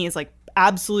is to me, is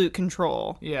absolute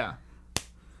control. Yeah.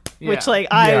 Which Yeah.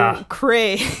 I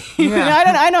crave. Yeah.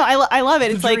 I know I love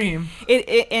it. It's a dream.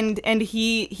 And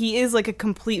he is a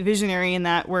complete visionary in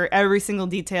that, where every single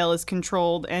detail is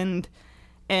controlled and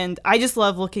And I just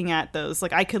love looking at those.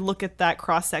 Like, I could look at that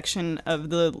cross section of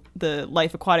the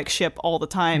Life Aquatic ship all the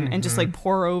time and just like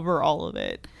pour over all of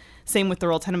it. Same with the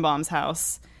Royal Tenenbaums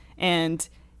house, and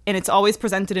it's always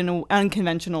presented in an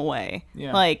unconventional way.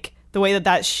 Yeah. Like the way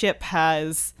that ship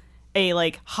has a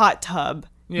like hot tub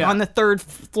Yeah. on the third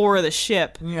floor of the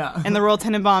ship. Yeah. And the Royal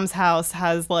Tenenbaums house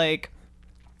has like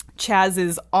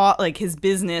Chaz's like his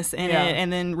business in Yeah. it,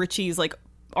 and then Richie's like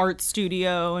art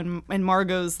studio, and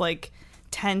Margot's like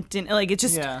tent, and like it's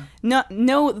just Yeah.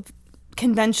 no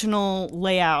conventional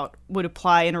layout would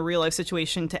apply in a real life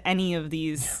situation to any of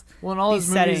these. Well, in all these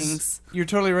his movies, settings. you're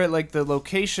totally right. Like the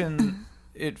location,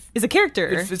 Is a character.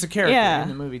 it's a character Yeah. in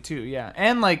the movie too. Yeah,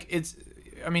 and like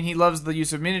I mean, he loves the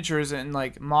use of miniatures and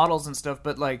like models and stuff,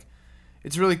 but like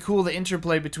it's really cool the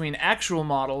interplay between actual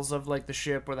models of like the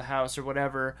ship or the house or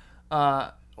whatever,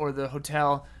 or the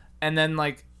hotel, and then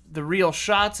like the real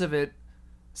shots of it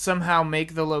somehow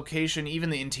make the location, even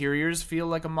the interiors, feel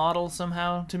like a model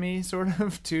somehow to me, sort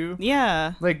of too.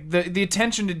 Yeah. Like the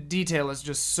attention to detail is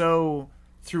just so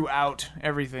throughout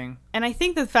everything. And I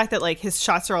think the fact that like his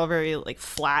shots are all very like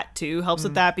flat too helps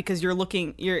with that, because you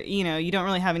don't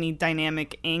really have any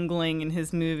dynamic angling in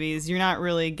his movies. You're not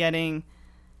really getting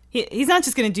he's not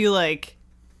just going to do like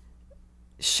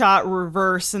shot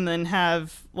reverse and then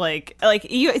have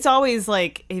it's always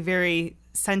like a very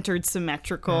centered,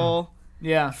 symmetrical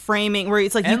Yeah. framing where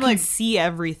it's like And, you can like, see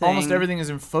everything. Almost everything is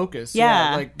in focus.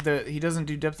 Yeah. Like he doesn't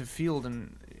do depth of field,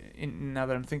 and now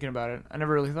that I'm thinking about it, I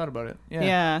never really thought about it. Yeah.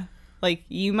 Yeah. Like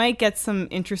you might get some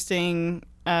interesting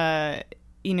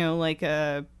like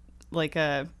a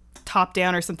top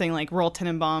down or something like Royal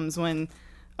Tenenbaums when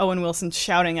Owen Wilson's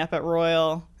shouting up at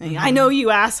Royal and I know you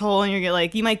asshole, and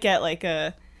you might get like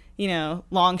a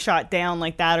long shot down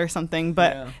like that or something,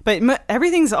 but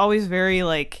everything's always very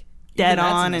like dead Even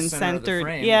that's in on the and center of the centered.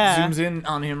 frame. Yeah. It zooms in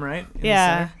on him, right? In the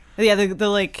Yeah. center. Yeah,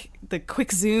 the quick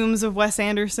zooms of Wes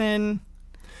Anderson.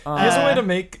 He has a way to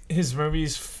make his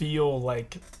movies feel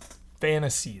like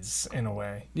fantasies in a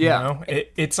way. Yeah. You know?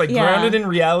 It's like Yeah. grounded in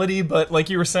reality, but like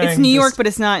you were saying, It's New York, just- but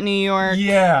it's not New York.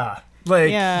 yeah.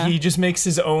 Like Yeah. he just makes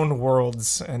his own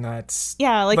worlds, and that's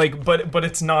Yeah, like but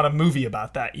it's not a movie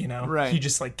about that, you know. Right. He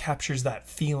just like captures that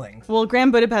feeling. well,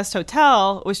 Grand Budapest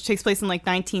Hotel, which takes place in like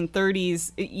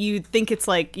 1930s, you'd think it's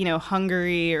like,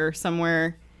 Hungary or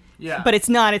somewhere, Yeah. but it's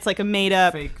not. It's like a made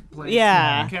up. fake place.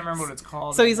 Yeah. I can't remember what it's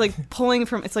called. So he's like pulling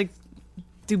from, it's like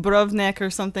Dubrovnik or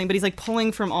something, but he's like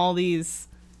pulling from all these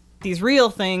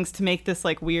real things to make this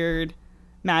like weird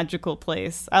magical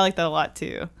place. I like that a lot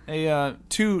too.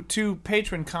 Two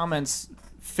patron comments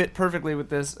fit perfectly with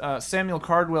this. Samuel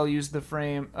Cardwell used the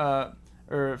phrase.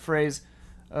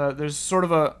 There's sort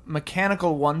of a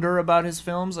mechanical wonder about his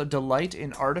films, a delight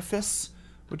in artifice,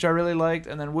 which I really liked.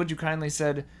 And then Would You Kindly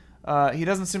said he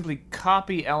doesn't simply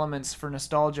copy elements for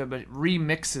nostalgia, but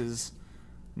remixes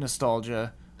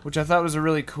nostalgia, which I thought was a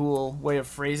really cool way of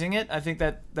phrasing it. I think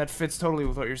that fits totally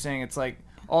with what you're saying. It's like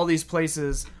all these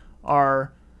places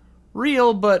are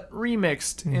real but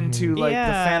remixed into like the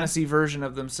Yeah. fantasy version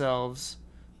of themselves,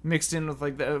 mixed in with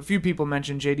like a few people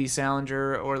mentioned J.D.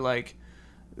 Salinger or like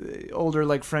older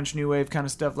like French New Wave kind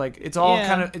of stuff. Like it's all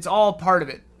it's all part of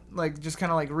it, like just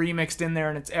kind of like remixed in there,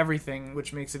 and it's everything,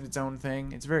 which makes it its own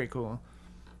thing. It's very cool.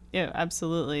 Yeah,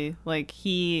 absolutely. Like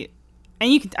he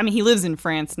lives in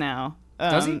France now.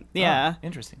 Does he? Yeah. Oh,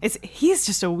 interesting. He's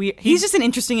just he's just an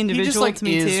interesting individual He just like to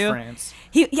me is too. France.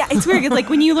 It's weird. It's like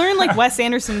when you learn like Wes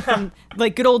Anderson from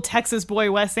like good old Texas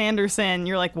boy Wes Anderson,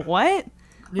 you're like, what?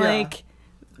 Yeah. Like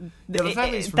Yeah, the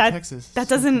fact that he's from Texas. That is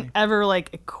so doesn't funny. ever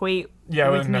like equate Yeah, I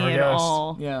with would've me never at guessed.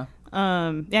 all.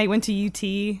 Yeah. He went to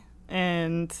UT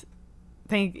and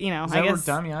think Is I that guess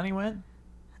where Damiani went?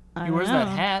 I He don't wears that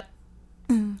know. hat.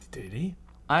 Did he?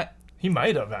 He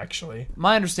might have actually.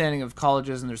 My understanding of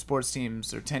colleges and their sports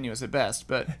teams are tenuous at best,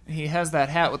 but he has that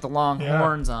hat with the long Yeah.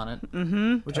 horns on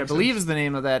it, which I believe is the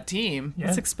name of that team. Yeah.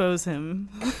 Let's expose him.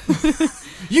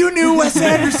 You knew Wes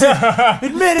Anderson!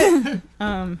 Admit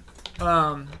it!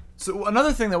 So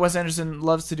another thing that Wes Anderson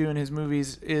loves to do in his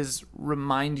movies is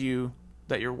remind you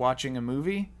that you're watching a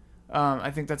movie.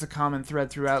 I think that's a common thread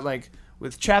throughout, like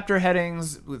with chapter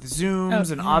headings, with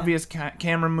zooms and obvious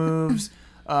camera moves,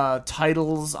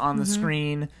 titles on the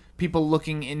screen, people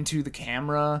looking into the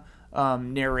camera,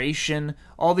 narration,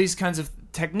 all these kinds of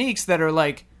techniques that are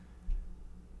like,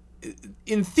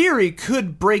 in theory,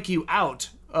 could break you out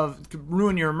of, could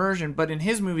ruin your immersion, but in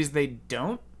his movies they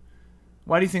don't.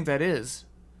 Why do you think that is?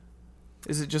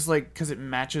 Is it just like because it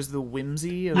matches the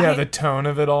whimsy of Yeah, the tone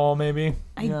of it all, maybe.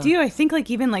 I do. I think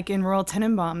like even like in Royal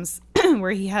Tenenbaums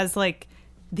where he has like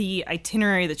the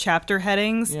itinerary, the chapter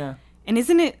headings. Yeah. And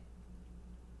isn't it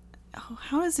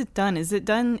how is it done? Is it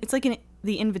done? It's like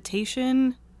the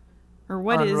Invitation, or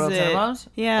what on is Royal it? Tenenbaums?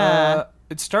 Yeah,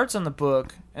 It starts on the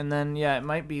book, and then it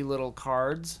might be little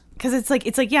cards. because it's like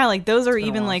yeah, like those are been a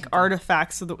even while like since I-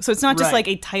 artifacts. So it's not just Right. like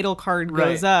a title card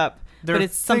goes Right. up, They're but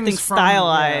it's something things from-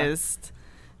 stylized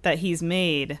that he's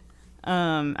made.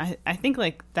 I think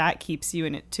like that keeps you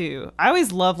in it too. I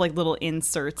always love like little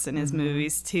inserts in his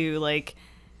movies too, like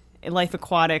Life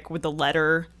Aquatic with the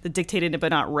letter, the dictated but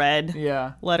not read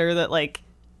Yeah. letter that like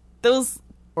those.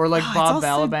 Or like Oh, Bob it's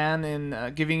also- Balaban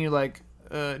in giving you like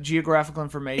geographical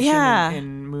information Yeah.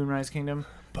 in Moonrise Kingdom.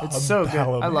 Bob It's so good. I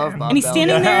Balaban. love Bob And he's Balaban.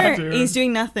 standing Yeah, there, dude. and he's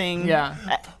doing nothing. Yeah.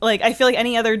 Like I feel like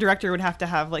any other director would have to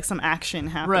have like some action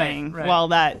happening Right. while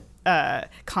that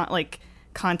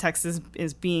context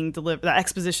is being delivered, that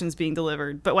exposition is being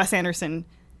delivered. But Wes Anderson,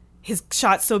 his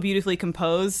shot's so beautifully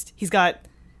composed. He's got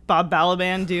Bob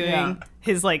Balaban doing Yeah.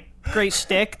 his like great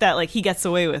shtick that like he gets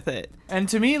away with it. And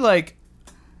to me, like,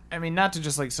 I mean, not to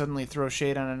just like suddenly throw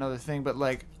shade on another thing, but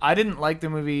like, I didn't like the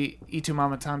movie Y Tu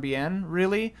Mama Tambien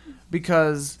really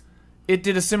because it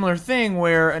did a similar thing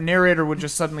where a narrator would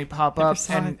just suddenly pop Never up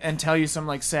saw it. and tell you some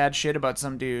like sad shit about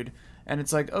some dude, and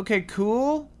it's like, okay,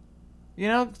 cool. You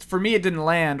know, for me, it didn't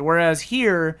land. Whereas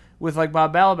here, with like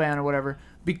Bob Balaban or whatever,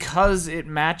 because it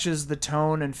matches the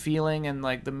tone and feeling and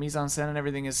like the mise en scène and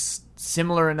everything is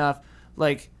similar enough,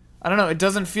 like, I don't know, it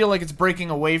doesn't feel like it's breaking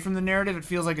away from the narrative. It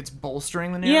feels like it's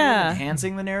bolstering the narrative, Yeah.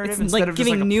 enhancing the narrative It's, instead like, of just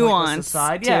giving like a pointless nuance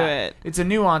aside. to Yeah, it. it's a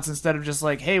nuance instead of just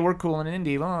like, hey, we're cool in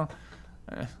indie. Well,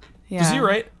 Yeah. Does he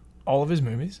write all of his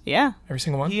movies? Yeah. Every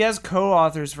single one? he has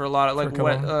co-authors for a lot of like For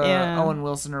a couple. Yeah. Owen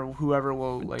Wilson or whoever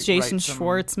will like Jason write some-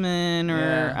 Schwartzman or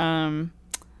Yeah.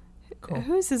 Cool.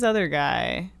 who's his other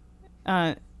guy?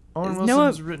 Owen Is Wilson's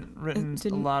Noah- written a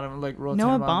didn't- lot of like Royal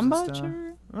Noah Tenenbaums and Baumbach? stuff.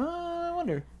 Or? I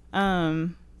wonder.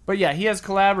 Um, But yeah, he has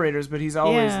collaborators, but he's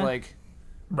always Yeah. like,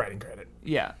 Writing credit.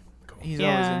 yeah, he's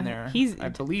Yeah, always in there. he's I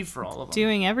believe for all of them.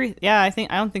 doing every I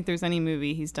don't think there's any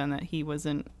movie he's done that he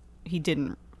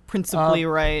didn't principally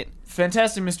write.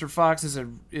 Fantastic Mr. Fox is a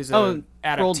Oh,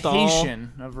 Roald Dahl.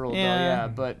 adaptation of Roald Dahl, Yeah. yeah,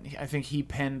 but I think he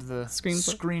penned the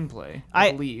screenplay.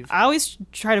 I believe. I always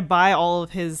try to buy all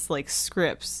of his like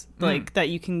scripts, Hmm. like that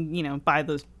you can buy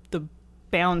the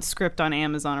bound script on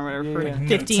Amazon or whatever for Yeah. Notes in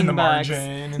 $15. the margin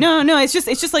and- No, it's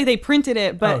just like they printed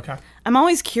it, but Oh, okay. I'm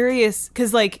always curious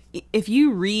because like if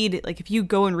you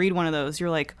go and read one of those, you're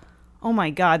like, oh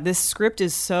my god, this script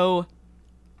is so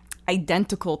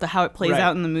identical to how it plays Right.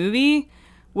 out in the movie,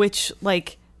 which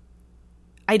like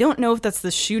I don't know if that's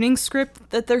the shooting script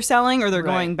that they're selling or they're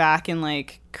Right. going back and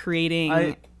like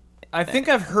creating. I think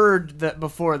I've heard that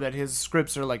before that his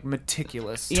scripts are like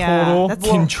meticulous. Yeah, Total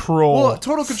that's- control. Well,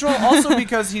 total control. Also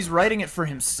because he's writing it for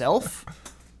himself,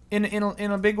 in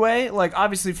a big way. Like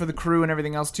obviously for the crew and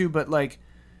everything else too. But like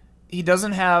he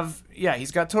doesn't have. Yeah,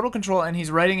 he's got total control, and he's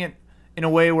writing it in a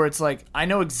way where it's like I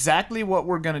know exactly what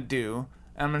we're gonna do,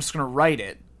 and I'm just gonna write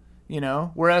it. You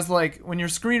know. Whereas like when you're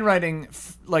screenwriting,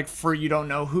 like for you don't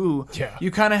know who, Yeah.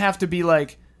 you kind of have to be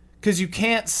like. Because you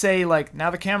can't say, like,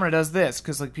 now the camera does this,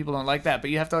 because, like, people don't like that.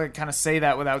 But you have to, like, kind of say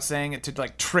that without saying it to,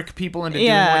 like, trick people into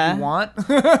Yeah. doing what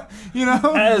you want. You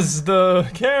know? As the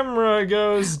camera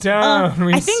goes down,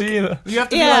 we I think- see the. You have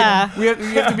to Yeah. be like, you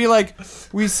have to be like,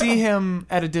 we see him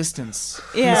at a distance.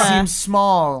 Yeah. He seems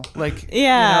small, like,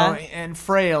 Yeah. and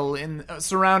frail, and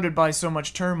surrounded by so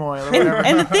much turmoil or whatever.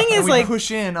 and the thing And is, we like,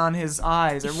 push in on his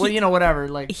eyes, or, whatever.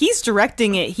 Like, he's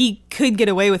directing it. He could get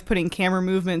away with putting camera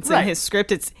movements Right. in his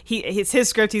script. It's his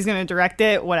script. He's going to direct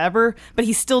it, whatever. But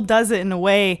he still does it in a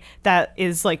way that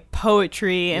is like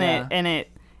poetry, and Yeah.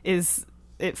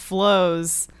 it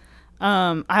flows.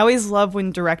 I always love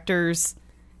when directors.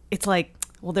 It's like,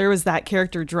 well, there was that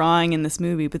character drawing in this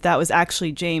movie, but that was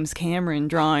actually James Cameron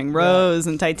drawing Rose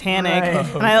and Titanic.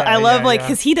 Right. And I love Yeah.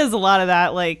 because he does a lot of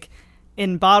that, like.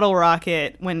 In Bottle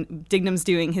Rocket, when Dignam's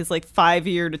doing his like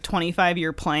 5-year to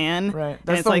 25-year plan, right. and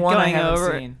That's it's the like one I going haven't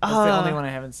over. seen. That's the only one I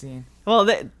haven't seen. Well,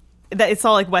 that it's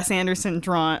all like Wes Anderson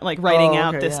writing Oh,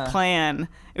 out okay, this yeah. plan,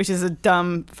 which is a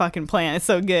dumb fucking plan. It's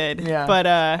so good. Yeah. But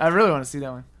I really want to see that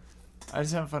one. I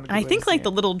just haven't found a good I way think to see like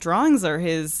the it. little drawings are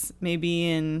his, maybe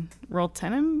in Royal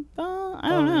Tenenbaums. I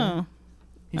don't know.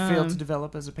 He failed to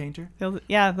develop as a painter.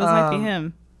 Yeah, those might be Um,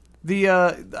 him.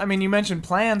 I mean, you mentioned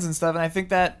plans and stuff, and I think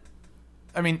that,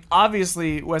 I mean,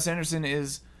 obviously, Wes Anderson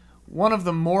is one of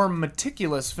the more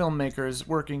meticulous filmmakers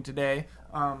working today.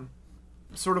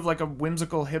 Sort of like a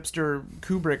whimsical hipster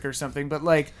Kubrick or something, but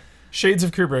like, Shades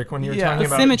of Kubrick when you were Yeah. talking The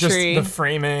about symmetry. just the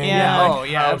framing. Yeah. and, Oh,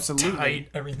 yeah, how absolutely. tight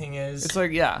everything is. it's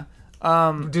like, yeah.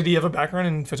 Did he have a background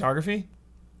in photography?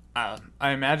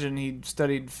 I imagine he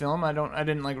studied film. I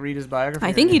didn't like read his biography.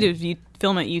 I think he did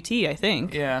film at UT. I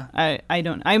think. Yeah. I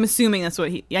don't. I'm assuming that's what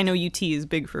he. I know UT is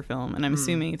big for film, and I'm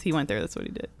assuming if he went there, that's what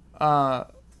he did.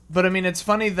 But I mean, it's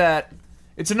funny that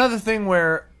it's another thing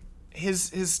where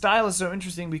his style is so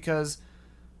interesting because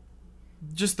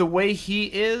just the way he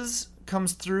is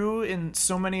comes through in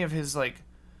so many of his, like,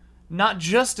 not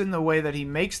just in the way that he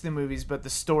makes the movies, but the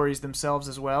stories themselves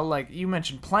as well. Like you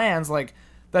mentioned plans, like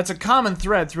that's a common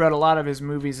thread throughout a lot of his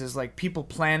movies is like people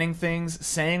planning things,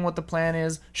 saying what the plan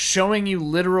is, showing you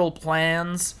literal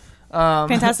plans.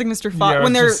 Fantastic Mr. Fox. Yeah,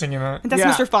 when they're just singing that. Fantastic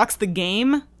Yeah. Mr. Fox, the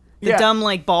game, the Yeah. dumb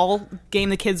like ball game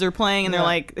the kids are playing, and they're Yeah.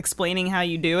 like explaining how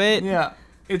you do it. Yeah,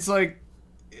 it's like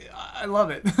I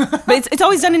love it. But it's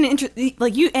always done in an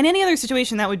like you in any other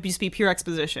situation that would just be pure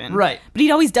exposition. Right. But he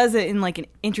always does it in like an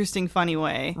interesting, funny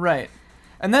way. Right.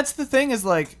 And that's the thing is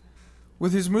like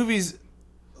with his movies,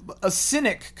 a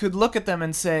cynic could look at them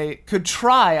and say, could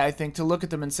try, I think, to look at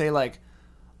them and say like,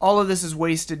 all of this is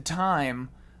wasted time,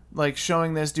 like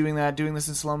showing this, doing this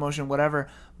in slow motion, whatever.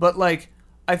 But like,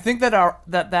 I think that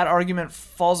that argument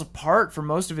falls apart for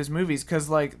most of his movies because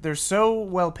like they're so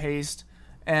well paced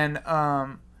and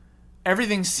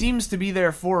everything seems to be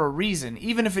there for a reason,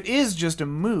 even if it is just a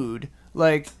mood.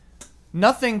 Like,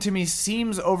 nothing to me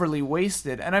seems overly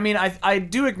wasted. And I mean, I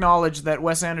do acknowledge that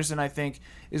Wes Anderson, I think,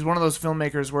 is one of those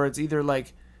filmmakers where it's either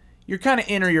like you're kind of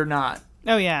in or you're not.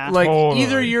 Oh yeah. Like Totally.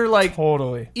 either you're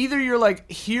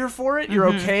like here for it, you're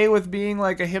okay with being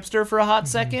like a hipster for a hot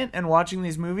second and watching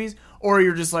these movies, or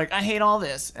you're just like, I hate all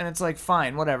this, and it's like,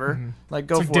 fine, whatever, like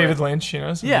go It's for like David it. Lynch, you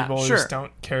know. Some Yeah, people sure. just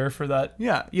don't care for that.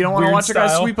 Yeah, you don't want to Weird watch a guy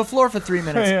style. sweep a floor for 3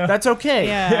 minutes. Yeah. That's okay.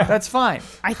 Yeah. That's fine.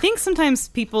 I think sometimes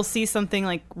people see something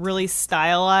like really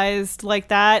stylized like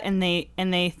that, and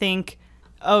they think,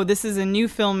 oh, this is a new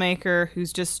filmmaker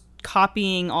who's just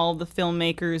copying all the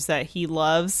filmmakers that he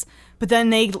loves. But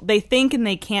then they think and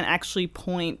they can't actually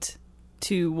point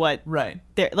to what Right.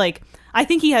 they're like. I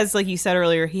think he has, like you said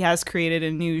earlier, he has created a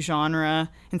new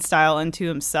genre and style unto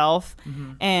himself,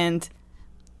 and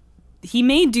he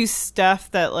may do stuff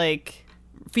that like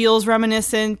feels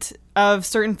reminiscent of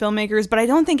certain filmmakers, but I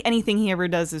don't think anything he ever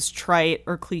does is trite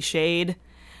or cliched.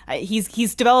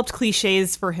 He's developed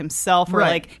cliches for himself, where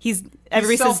Right. like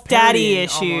everybody says daddy self-parodying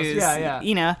almost. issues. Yeah.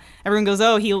 You know, everyone goes,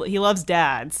 oh, he loves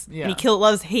dads. Yeah.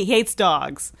 And he hates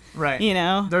dogs. Right. You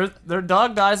know, Their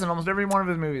dog dies in almost every one of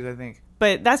his movies, I think.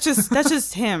 but that's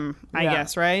just him, I Yeah.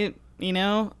 guess, right? You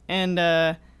know, and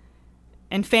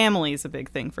family is a big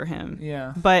thing for him.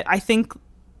 Yeah. But I think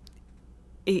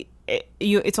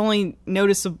it's only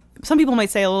noticeable. Some people might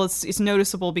say, well, it's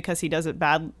noticeable because he does it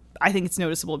bad. I think it's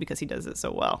noticeable because he does it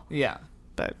so well. Yeah.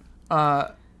 But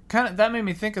Kind of that made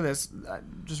me think of this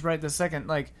just right this second.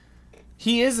 Like,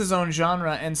 he is his own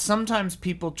genre, and sometimes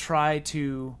people try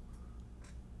to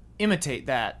imitate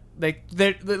that.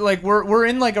 They're like we're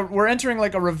entering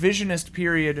like a revisionist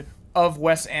period of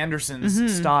Wes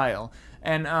Anderson's style,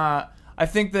 and I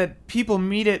think that people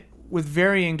meet it with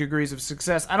varying degrees of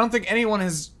success. I don't think anyone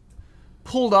has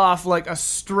pulled off like a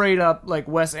straight up like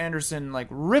Wes Anderson like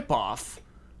ripoff,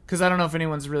 because I don't know if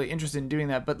anyone's really interested in doing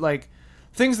that. But like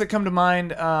things that come to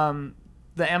mind,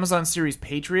 the Amazon series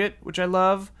Patriot, which I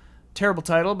love. Terrible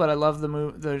title, but I love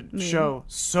the show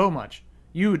so much.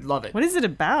 You would love it. what is it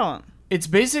about? It's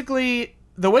basically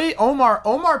the way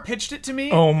Omar pitched it to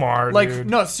me. Omar, like dude.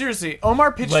 no, seriously,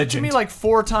 Omar pitched it to Legend. me like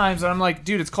 4 times, and I'm like,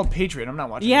 dude, it's called Patriot. I'm not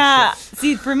watching. Yeah. this shit.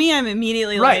 See, for me, I'm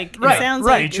immediately Right, like, right, it sounds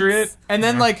right. like Patriot. it's- And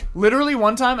then like literally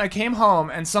one time I came home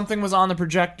and something was on the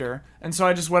projector, and so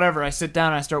I just I sit down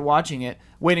and I start watching it,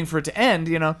 waiting for it to end,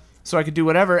 you know, so I could do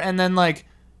whatever. And then like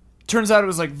turns out it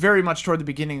was like very much toward the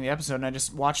beginning of the episode, and I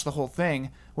just watched the whole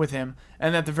thing with him.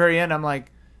 And at the very end, I'm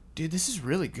like, dude, this is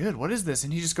really good. What is this?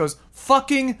 And he just goes,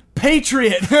 fucking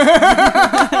Patriot.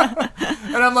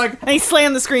 And I'm like, And he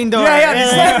slammed the screen door. yeah, he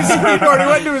slammed his screen door and he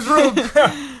went into his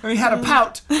room and he had a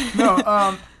pout.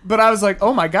 No, but I was like,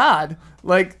 oh my God.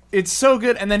 Like, it's so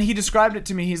good. And then he described it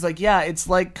to me. He's like, yeah, it's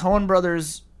like Coen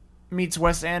Brothers meets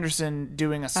Wes Anderson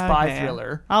doing a spy Okay.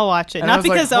 thriller. I'll watch it. And I Not was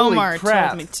like, because holy Omar crap.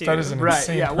 told me to. That is an Right,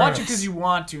 insane yeah. Watch it premise. because you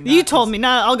want to. You told me.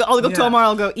 Not. I'll go Yeah. to Omar.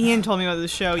 I'll go. Ian told me about the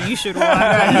show. You should watch.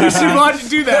 Yeah, you should watch it.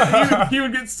 Do that. He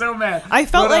would get so mad. I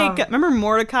felt But, like remember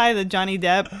Mordecai, the Johnny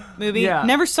Depp movie. Yeah.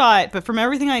 Never saw it, but from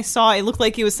everything I saw, it looked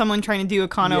like it was someone trying to do a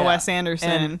Kano Yeah. Wes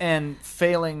Anderson. and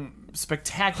failing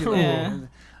spectacularly.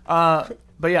 Yeah.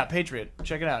 But yeah, Patriot.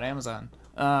 Check it out, Amazon.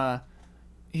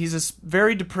 He's a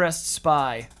very depressed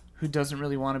spy who doesn't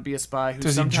really want to be a spy. Who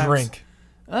Does he sometimes, drink?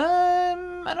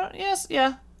 I don't. Yes,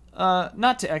 yeah.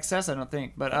 Not to excess, I don't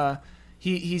think. But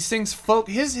he sings folk.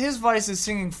 His vice is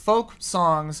singing folk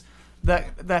songs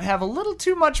that have a little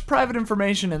too much private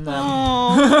information in them.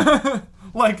 Oh,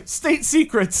 Like state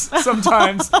secrets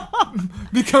sometimes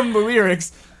become the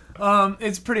lyrics.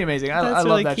 It's pretty amazing. I love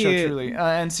really that cute. show truly.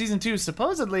 And season 2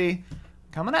 supposedly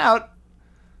coming out.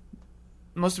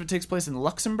 Most of it takes place in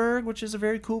Luxembourg, which is a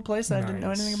very cool place that I didn't know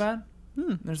Nice. anything about.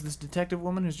 There's this detective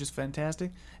woman who's just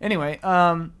fantastic. Anyway,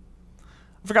 I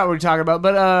forgot what we were talking about,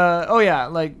 but oh yeah,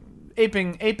 like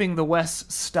aping the Wes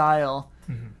style.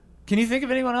 Can you think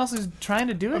of anyone else who's trying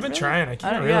to do it? I've been really? trying. I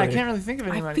can't Yeah, I really. can't really think of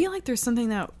I anybody. feel like there's something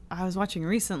that I was watching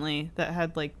recently that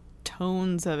had like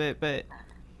tones of it, but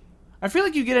I feel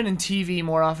like you get it in TV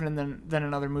more often than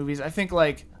in other movies. I think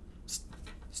like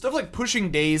stuff like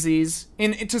Pushing Daisies,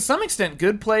 to some extent,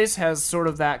 Good Place has sort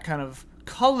of that kind of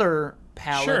color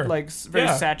palette, Sure. like very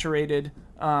Yeah. saturated.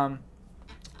 I'm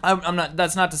not.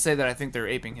 That's not to say that I think they're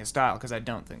aping his style, because I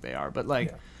don't think they are. But like,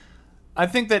 Yeah. I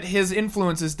think that his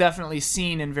influence is definitely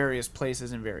seen in various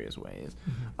places in various ways.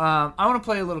 I want to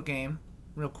play a little game,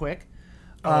 real quick.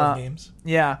 I love games.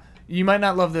 Yeah, you might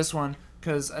not love this one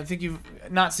because I think you've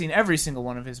not seen every single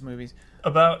one of his movies.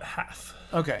 About half.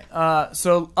 Okay,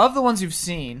 so of the ones you've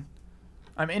seen,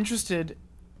 I'm interested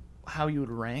how you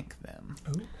would rank them.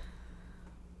 Ooh.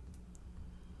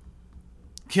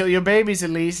 Kill your babies, at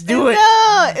least. Do it.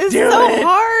 No, it's Do so it.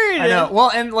 hard. I know.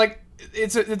 Well, and like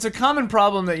it's a common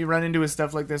problem that you run into with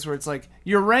stuff like this, where it's like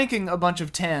you're ranking a bunch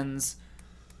of 10s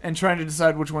and trying to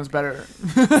decide which one's better.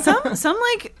 Some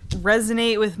like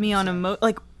resonate with me on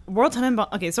like World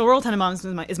Tenenbaums. Okay, so World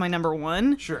Tenenbaums is my number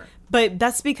one. Sure. But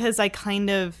that's because I kind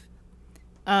of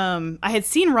I had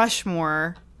seen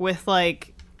Rushmore with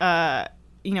like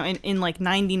in like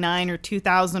 99 or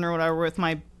 2000 or whatever with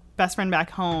my best friend back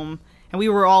home, and we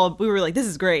were like, this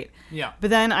is great. Yeah. But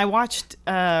then I watched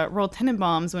Royal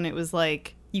Tenenbaums when it was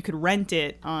like you could rent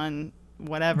it on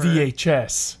whatever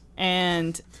VHS.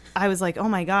 and I was like, oh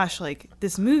my gosh, like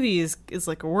this movie is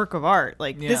like a work of art.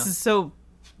 Like Yeah. this is so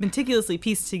meticulously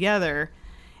pieced together,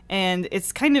 and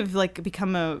it's kind of like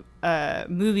become a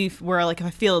movie where like if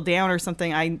I feel down or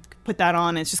something, I put that on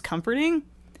and it's just comforting.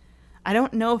 I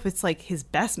don't know if it's like his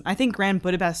best. I think Grand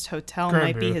Budapest Hotel Grand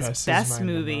might be his Budapest is best my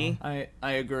number movie. one.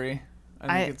 I agree.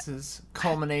 I think it's his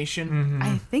culmination. Mm-hmm.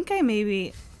 I think I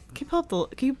maybe can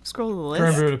you scroll to the list?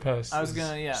 Grand Budapest. I was is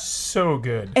gonna, yeah. So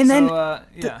good. And then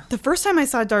yeah. the first time I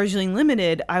saw Darjeeling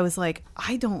Limited, I was like,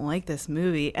 I don't like this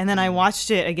movie. And then I watched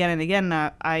it again and again.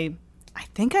 And I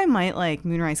think I might like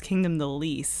Moonrise Kingdom the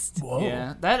least. Whoa.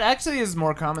 Yeah, that actually is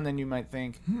more common than you might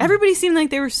think. Everybody seemed like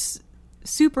they were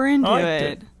super into I liked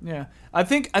it. it. Yeah, I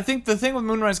think the thing with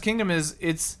Moonrise Kingdom is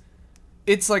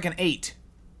it's like an 8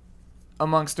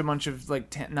 amongst a bunch of like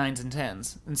 9s and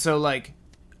 10s, and so like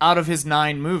out of his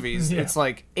 9 movies, Yeah. it's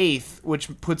like 8th, which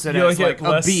puts it You as like like it a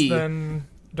less B. than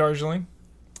Darjeeling?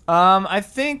 I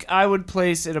think I would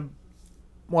place it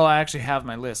well, I actually have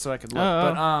my list, so I could look,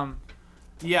 Oh.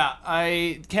 but yeah,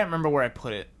 I can't remember where I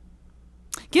put it.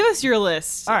 Give us your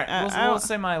list. All right, we'll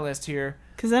say my list here.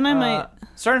 Because then I might.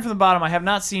 Starting from the bottom, I have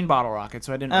not seen Bottle Rocket,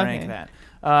 so I didn't rank Okay.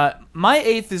 that. My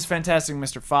 8th is Fantastic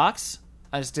Mr. Fox.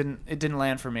 It didn't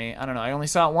land for me. I don't know. I only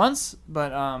saw it once,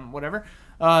 but whatever.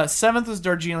 7th was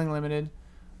Darjeeling Limited.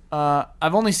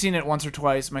 I've only seen it once or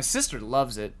twice. My sister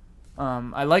loves it.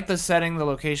 I like the setting, the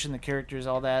location, the characters,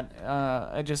 all that.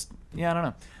 I don't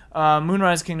know.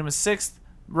 Moonrise Kingdom is 6th.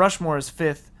 Rushmore is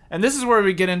 5th. And this is where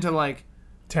we get into like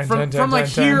 10, from 10, 10, like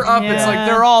 10, here 10. up. It's like Yeah.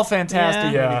 they're all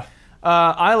fantastic. Yeah. movies.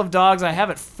 Isle of Dogs, I have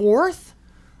it 4th,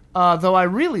 though I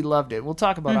really loved it. We'll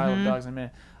talk about Isle of Dogs in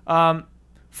a minute.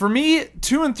 For me,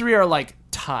 2 and 3 are like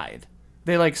tied.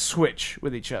 They like switch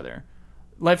with each other.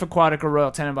 Life Aquatic or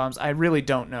Royal Tenenbaums, I really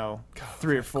don't know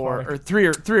 3 or 4 or Aquatic.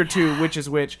 3 or 2 which is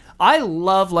which. I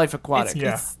love Life Aquatic.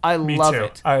 Yeah, I me love too.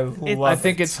 it. I love I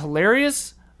think it. it's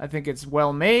hilarious. I think it's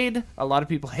well made. A lot of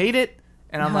people hate it,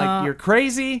 and I'm No. like, you're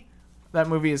crazy. That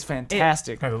movie is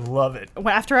fantastic. I love it.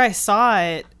 Well, after I saw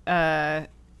it, I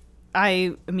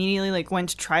immediately like went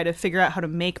to try to figure out how to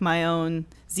make my own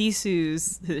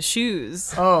Zisu's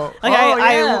shoes. Oh, Like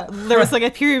yeah. there was like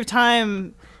a period of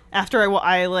time after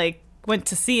I like went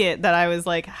to see it that I was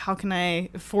like, how can I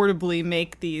affordably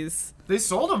make these? They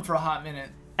sold them for a hot minute,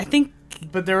 I think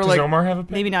but they were Does like, Omar have a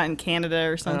pick? maybe not in Canada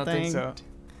or I something. don't think so.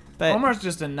 But Omar's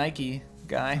just a Nike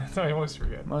guy. I always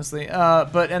forget. Mostly.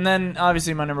 And then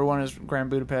obviously my number 1 is Grand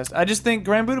Budapest. I just think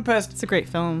Grand Budapest, it's a great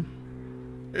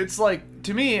film. it's like,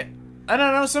 to me, I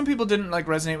don't know, some people didn't like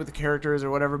resonate with the characters or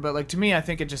whatever, but like to me, I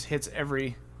think it just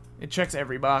it checks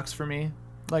every box for me.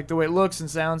 Like the way it looks and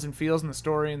sounds and feels and the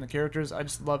story and the characters, I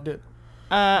just loved it.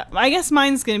 I guess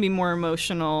mine's going to be more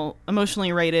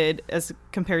emotionally rated as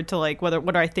compared to like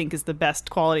what I think is the best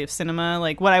quality of cinema,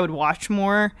 like what I would watch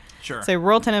more. Sure. Say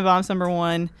Royal Tenenbaums number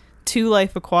 1, 2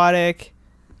 Life Aquatic,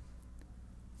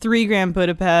 3 Grand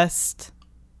Budapest,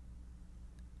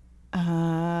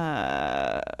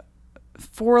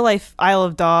 4 Life Isle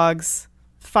of Dogs,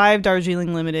 5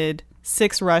 Darjeeling Limited,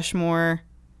 6 Rushmore,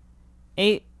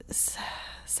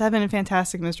 7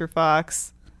 Fantastic Mr.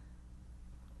 Fox.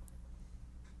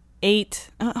 8.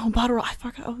 Bottle Rock. I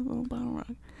forgot. Bottle Rock.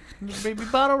 Baby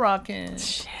Bottle Rockin'.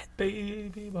 Shit.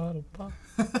 Baby bottle pop.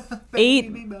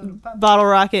 8 Bottle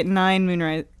Rocket. 9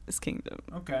 Moonrise Kingdom.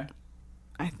 Okay.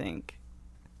 I think.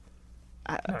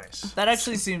 Nice. That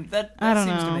actually seems I don't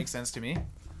seems to know. make sense to me.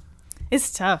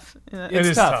 It's tough. It It's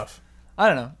is tough. tough. I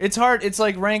don't know. It's hard. It's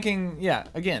like ranking. Yeah.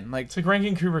 Again, like It's like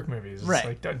ranking Kubrick movies. It's Right.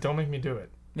 like, don't make me do it.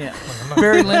 yeah. Like, I'm not-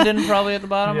 Barry Lyndon probably at the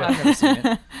bottom. Yeah. I've never seen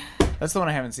it. That's the one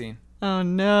I haven't seen. Oh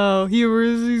no.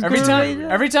 He's Every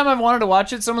gonna- time I've wanted to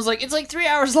watch it, someone's like, "It's like 3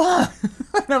 hours long,"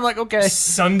 and I'm like, "Okay."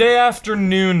 Sunday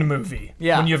afternoon movie.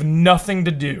 Yeah. When you have nothing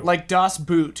to do. Like Das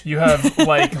Boot. You have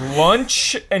like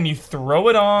lunch and you throw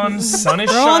it on. Sun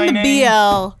is Throw on shining. the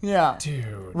BL. Yeah. Dude.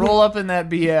 Roll up in that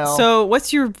BL. So,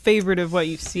 what's your favorite of what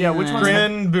you've seen? Yeah, which then? one's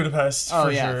Grand Budapest. Oh,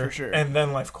 for yeah, sure. for sure. And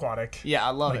then Life Aquatic. yeah, I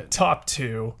love Like it. top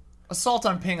 2. Assault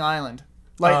on Ping Island.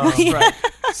 Lightning Strike.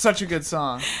 Such a good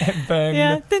song. And then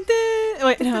Yeah.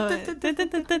 Wait, no.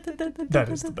 that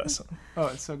is the best song. Oh,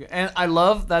 it's so good. And I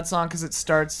love that song because it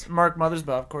starts Mark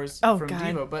Mothersbaugh, of course, Oh, from God.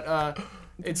 Devo, but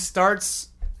it starts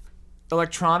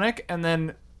electronic and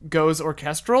then goes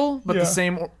orchestral, but Yeah. the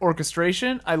same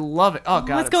orchestration. I love it. Oh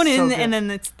god, What's going it's so in, good. and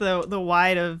then it's the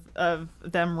wide of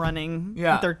them running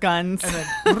Yeah. with their guns. And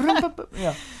then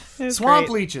yeah, It's swamp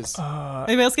great. leeches.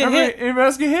 Anybody else get Everybody, hit? anybody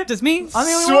else get hit? Just me? I'm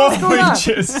the only one. Swamp What's going on?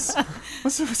 leeches.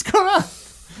 What's going on?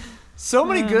 So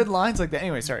many good lines like that.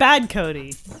 Anyway, sorry. Bad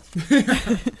Cody.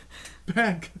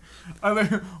 Back.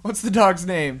 What's the dog's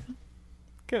name?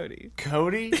 Cody.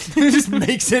 Cody? He just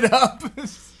makes it up.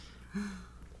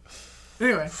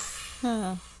 Anyway.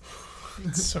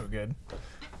 It's so good.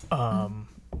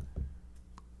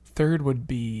 Third would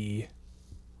be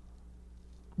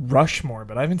Rushmore,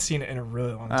 but I haven't seen it in a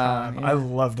really long time. yeah. I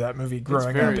loved that movie growing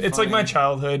up. very It's like my funny.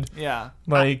 childhood. Yeah.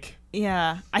 Like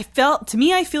Yeah, I feel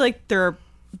like there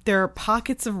are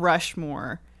pockets of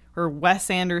Rushmore where Wes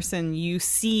Anderson, you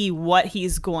see what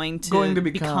he's going to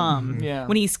become. Yeah.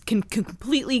 When he's can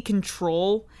completely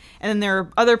control, and then there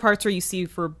are other parts where you see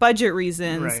for budget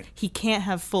reasons Right. he can't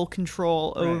have full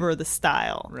control over the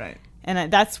style. Right.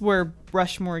 And that's where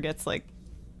Rushmore gets like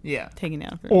Yeah. taken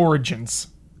down for Origins.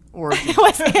 Or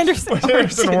Wes Anderson.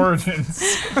 Anderson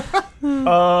Origins.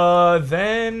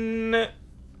 Then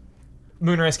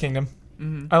Moonrise Kingdom.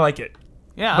 I like it.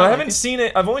 yeah. But I like haven't it. seen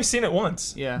it. I've only seen it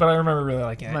once. Yeah. But I remember really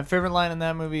liking it. My favorite line in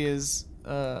that movie is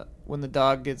when the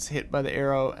dog gets hit by the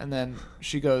arrow, and then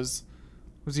she goes,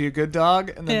 "Was he a good dog?"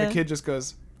 And then Yeah. the kid just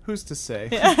goes, "Who's to say?"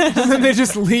 And then they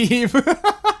just leave.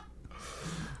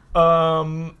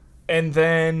 And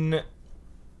then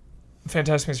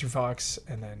Fantastic Mr. Fox,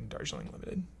 and then Darjeeling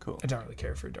Limited. Cool. I don't really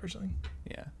care for Darjeeling.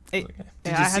 Yeah. It- Okay. Did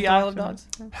Yeah, I you had see to Isle watch of Dogs?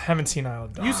 Haven't seen Isle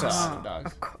of Dogs. You saw Isle of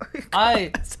Dogs. Of course.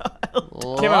 I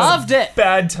Came out loved it.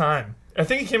 Bad time. I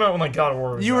think it came out when like God of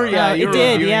War was You were out. yeah. it You were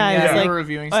did, reviewing, yeah, it was you like, were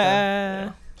reviewing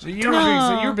stuff. So you were No. reviewing,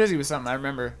 so you were busy with something. I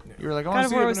remember. You were like, "I want God to of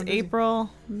see War it." was but I'm busy. April.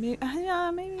 Maybe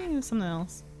it was something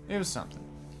else. It was something.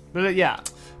 But yeah.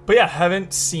 But yeah,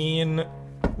 haven't seen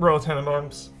Royal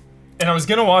Tenenbaums. And I was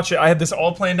gonna watch it. I had this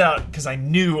all planned out because I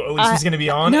knew Elise was gonna be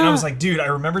on, and I no. was like, dude, I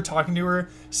remember talking to her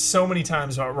so many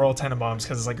times about Royal Tenenbaums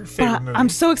because it's like her favorite But movie. I'm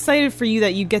so excited for you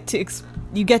that you get to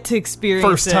experience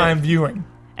First it. time viewing.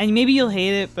 And maybe you'll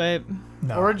hate it, but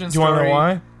No. Origin Do you want to know story.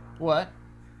 why? What?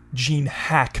 Gene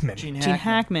Hackman. Gene Gene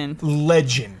Hackman. Hackman.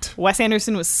 Legend. Wes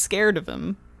Anderson was scared of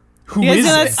him. Who You guys is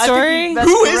know that it? I story? think that's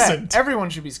Who correct. isn't? Everyone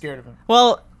should be scared of him.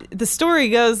 Well, the story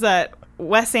goes that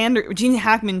Gene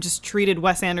Hackman just treated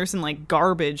Wes Anderson like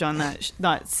garbage on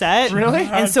that set. Really?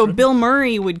 And so Bill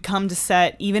Murray would come to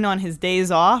set even on his days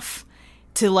off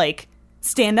to like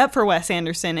stand up for Wes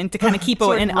Anderson and to kind of keep It's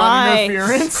like an run eye.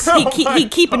 interference.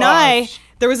 He'd keep an eye. gosh.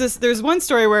 There's one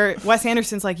story where Wes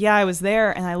Anderson's like, yeah, I was there,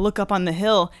 and I look up on the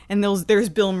hill, and there's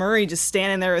Bill Murray just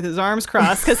standing there with his arms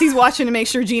crossed because he's watching to make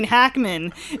sure Gene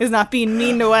Hackman is not being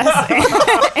mean to Wes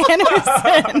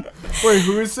Anderson. Wait,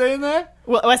 who is saying that?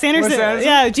 Well, Wes Anderson, Anderson?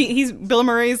 yeah, he's Bill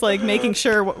Murray's like making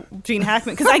sure Gene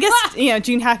Hackman, because I guess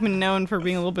Gene Hackman known for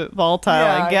being a little bit volatile,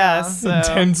 Yeah, I guess, so.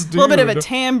 Intense a little bit of a dude.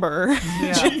 timbre,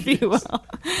 if you will.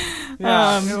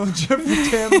 Yeah, Jeffrey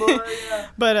Tambor. Yeah.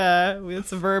 But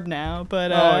it's a verb now.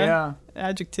 But Oh yeah,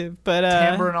 adjective. But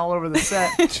tambourine all over the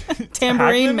set.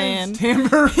 tambourine Hackman man.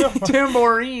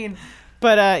 Tambourine.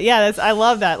 But yeah, I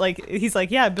love that. Like he's like,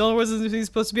 yeah, Bill wasn't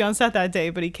supposed to be on set that day,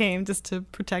 but he came just to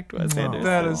protect Wes No. Anderson.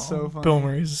 That is so funny. Bill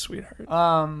Murray's a sweetheart.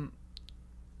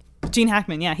 Gene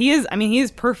Hackman, yeah, he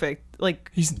is perfect. Like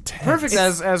He's intense. Perfect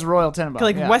as Royal Tenenbaum.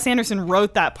 like yeah. Wes Anderson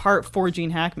wrote that part for Gene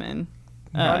Hackman.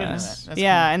 I didn't know that. That's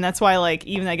Yeah, and that's why like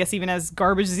even as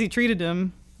garbage as he treated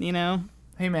him, cool.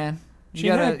 Hey man, you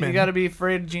Gene gotta Hackman. be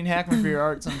afraid of Gene Hackman for your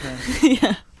art sometimes.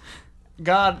 yeah.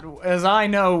 God, as I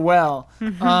know well.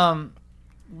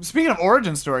 Speaking of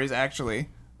origin stories, actually,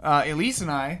 Elise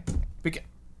and I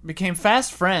became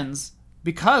fast friends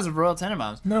because of Royal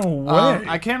Tenenbaums. No way.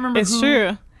 I can't remember. It's who,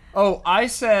 true. Oh, I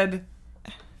said,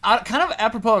 kind of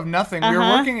apropos of nothing. We were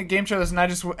Uh-huh. working at Game Shows, and I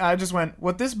just went,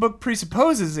 "What this book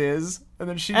presupposes is," and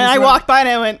then she. And just I went, walked by and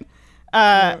I went,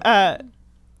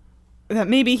 that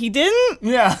maybe he didn't.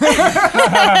 Yeah.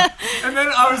 And then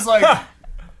I was like,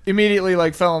 immediately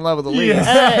like fell in love with Elise.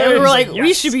 Yeah. We were like, we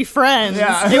Yes. should be friends.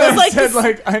 Yeah, It was I like said this,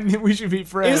 like I knew we should be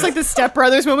friends. it was like the Step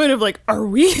Brothers moment of like, do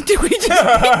we just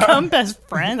become best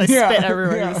friends? I Yeah, spit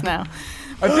everywhere yeah. just now.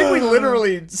 I think we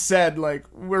literally said like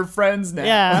we're friends now.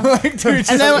 Yeah. Like, to each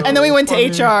And other. then we went to funny.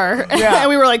 HR Yeah. and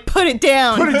we were like, put it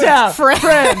down. Put it down.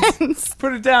 Friends.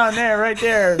 Put it down there, right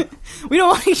there. We don't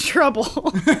want any trouble.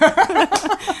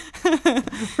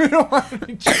 We don't want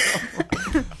any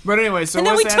trouble. But anyway, so And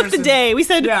then Wes we took the Anderson- day. We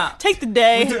said, Yeah. take the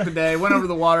day. We took the day, went over to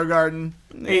the water garden,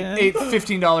 Yeah. ate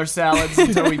 $15 salads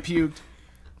until we puked.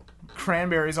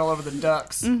 Cranberries all over the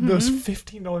ducks. Those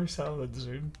 $15 salads,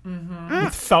 dude.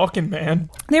 With Falcon Man.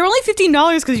 They were only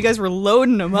 $15 because you guys were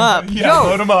loading them up. Yeah, Yo.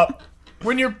 load them up.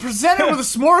 When you're presented with a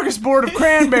smorgasbord of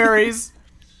cranberries,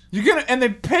 and they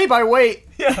pay by weight.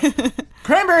 Yeah.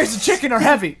 Cranberries and chicken are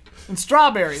heavy, and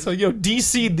strawberries. So, yo,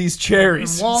 de-seed these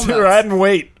cherries. And walnuts. So they're adding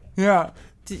weight. Yeah.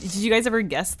 Did you guys ever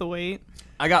guess the weight?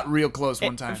 I got real close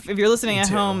one time. If you're listening at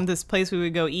too. home, this place we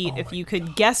would go eat, if you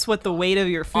could guess what the weight of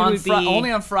your food On would be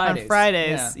only on Fridays. on Fridays,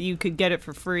 Yeah. you could get it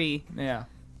for free. Yeah.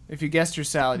 If you guessed your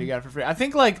salad, you got it for free. I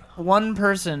think like one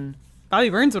person, Bobby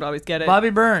Burns would always get it.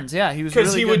 Bobby Burns. Yeah, he was Because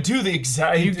really he good. would do the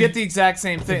exact... You get the exact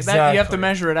same thing. That you have to Exactly.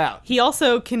 measure it out. He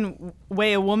also can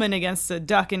weigh a woman against a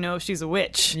duck and know if she's a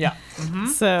witch. Yeah.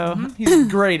 So He's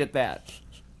great at that.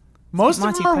 Most of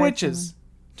Monty them are Python. witches,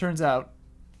 turns out.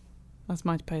 that's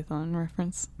Monty Python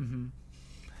reference.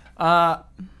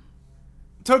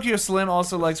 Tokyo Slim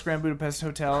also likes Grand Budapest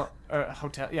Hotel.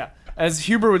 Yeah. As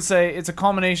Huber would say, it's a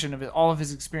culmination of all of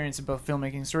his experience in both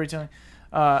filmmaking and storytelling.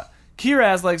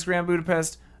 Kiraz likes Grand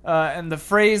Budapest, and the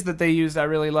phrase that they used I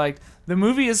really liked. The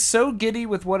movie is so giddy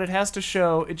with what it has to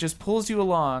show, it just pulls you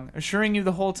along, assuring you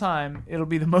the whole time it'll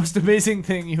be the most amazing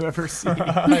thing you ever see.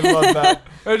 I love that.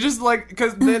 Just like,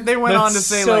 because they went on to That's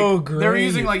say, so like, they were great.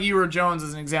 using, like, Eeyore Jones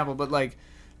as an example, but, like,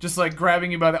 just, like,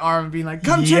 grabbing you by the arm and being like,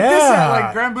 come check this out. Yeah.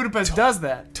 Like, Grand Budapest does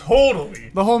that.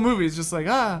 Totally. The whole movie is just like,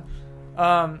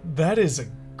 That is a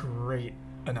great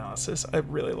analysis. I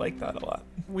really like that a lot.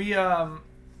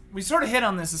 we sort of hit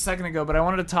on this a second ago, but I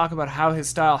wanted to talk about how his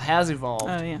style has evolved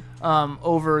Oh yeah.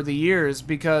 over the years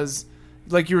because,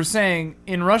 like you were saying,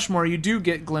 in Rushmore you do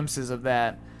get glimpses of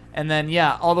that, and then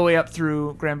yeah, all the way up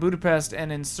through Grand Budapest,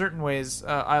 and in certain ways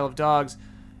Isle of Dogs,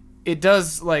 it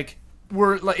does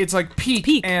it's like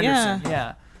peak Anderson,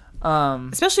 yeah.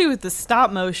 Especially with the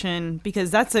stop motion,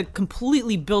 because that's a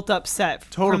completely built up set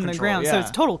Total from the control, ground, so yeah.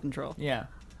 it's total control. Yeah,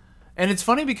 and it's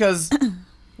funny because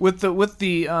with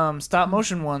the stop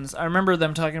motion ones, I remember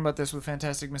them talking about this with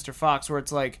Fantastic Mr. Fox, where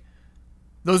it's like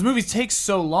those movies take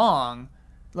so long.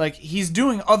 Like he's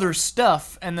doing other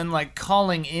stuff and then like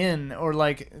calling in or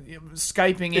like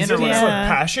Skyping in Is or it his whatever. like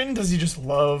passion? Does he just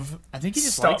love? I think he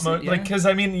just stop likes it, yeah. Like, because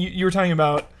I mean, you were talking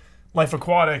about Life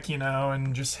Aquatic, you know,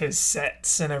 and just his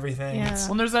sets and everything. Yeah. It's-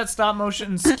 Well, there's that stop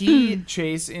motion ski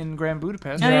chase in Grand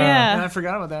Budapest. Oh, Yeah. yeah. And I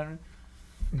forgot about that.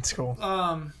 It's cool.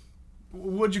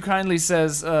 Would You Kindly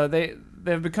says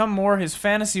they've become more his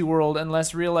fantasy world and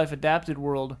less real life adapted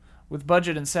world with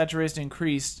budget and saturation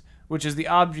increased, which is the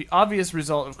obvious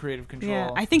result of creative control.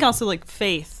 Yeah, I think also like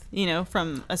faith,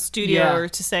 from a studio Yeah. or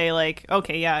to say like,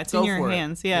 okay, yeah, it's Go in your for it.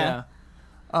 hands. Yeah.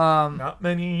 Not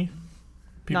many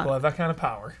people Not- have that kind of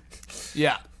power.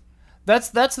 Yeah. That's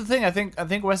the thing. I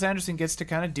think Wes Anderson gets to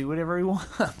kind of do whatever he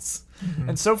wants,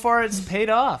 and so far it's paid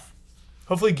off.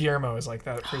 Hopefully Guillermo is like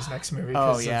that for his next movie.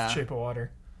 Oh, 'cause yeah. of Shape of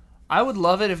Water. I would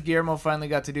love it if Guillermo finally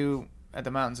got to do At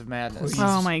the Mountains of Madness. Please.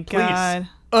 Oh my Please.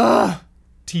 god.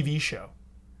 TV show.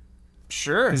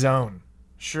 Sure. His own.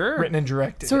 Sure. Written and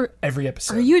directed. So, every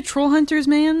episode. Are you a Troll Hunters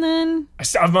man then?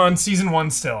 I'm on season 1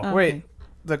 still. Oh. Wait,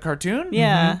 the cartoon?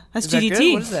 Yeah, that's Is that GDT.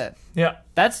 good? What is that? Yeah.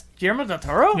 That's Guillermo del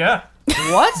Toro? Yeah.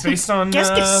 What? Based on Qu'est-ce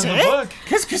que the c'est? book.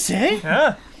 Qu'est-ce que c'est?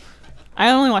 Yeah. I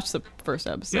only watched the first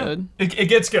Yeah. episode. It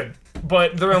gets good.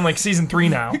 But they're on like season 3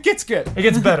 now. It gets good. It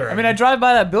gets better. I mean, I drive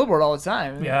by that billboard all the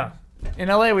time. Yeah. In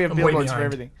LA, we have I'm way billboards for behind.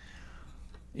 everything.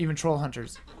 Even Troll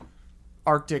Hunters.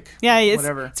 Arctic. Yeah, it's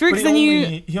Whatever. It's weird But because then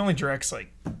you. he only directs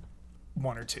like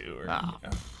 1 or 2. Or, Ah. yeah.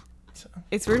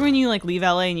 It's weird when you like leave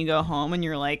LA and you go home and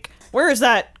you're like, where is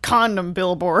that condom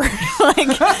billboard? Like,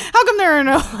 how come there are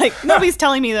no like nobody's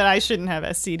telling me that I shouldn't have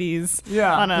STDs?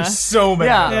 Yeah. On a There's so many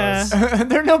Yeah. of those.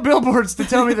 There are no billboards to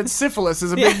tell me that syphilis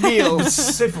is a big deal.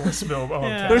 Syphilis bill. Oh,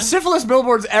 okay. There's syphilis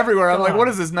billboards everywhere. I'm like, on. what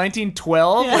is this,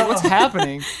 1912? Yeah. Like, what's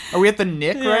happening? Are we at the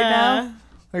Nick right now?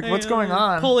 Like, what's going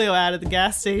on? Polio ad at the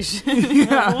gas station.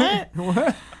 Yeah. What?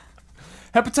 What?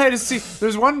 Hepatitis C.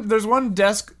 There's one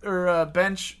desk or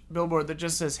bench billboard that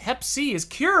just says Hep C is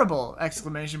curable!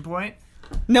 Exclamation point.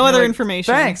 No other Like,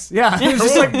 information. Thanks. Yeah. It's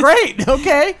just like, great.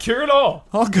 Okay. Cure it all.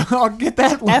 I'll get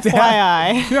that looked at.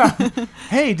 FYI. Yeah.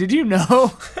 Hey, did you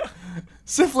know?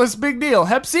 Syphilis, big deal.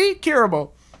 Hep C,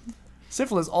 curable.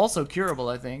 Syphilis also curable,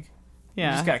 I think. You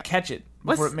Yeah. just gotta catch it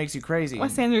before Wes- it makes you crazy.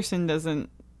 Wes Anderson doesn't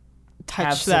touch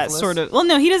Have that syphilis? sort of. Well,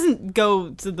 no, he doesn't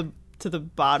go to the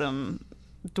bottom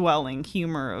dwelling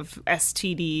humor of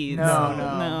STDs.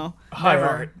 No. High Never.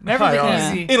 art. Never High the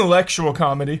art. easy. Intellectual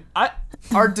comedy.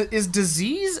 Is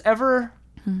disease ever?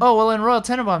 Oh well, in Royal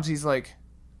Tenenbaums, he's like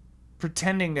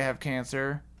pretending to have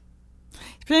cancer,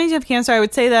 Pretending to have cancer, I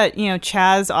would say that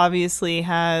Chaz obviously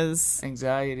has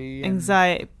anxiety, and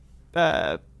anxiety.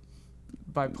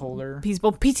 bipolar. He's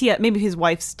PTSD. Maybe his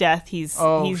wife's death. He's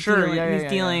sure, dealing, yeah, he's yeah,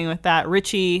 dealing with that.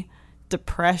 Richie,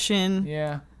 depression.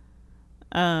 Yeah.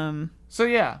 Um, So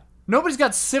yeah, nobody's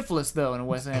got syphilis though in a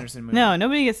Wes Anderson movie. no,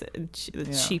 nobody gets the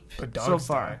Yeah. cheap. But So dogs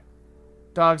far, die.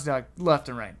 dogs die left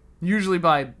and right. Usually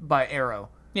by arrow.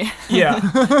 Yeah.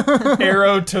 Yeah.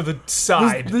 Arrow to the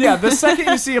side. Yeah, the second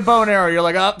you see a bow and arrow, you're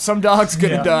like, oh, some dog's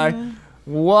gonna Yeah. die.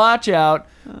 Watch out.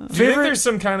 Do you think Favorite? there's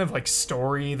some kind of like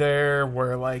story there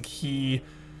where like he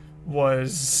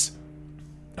was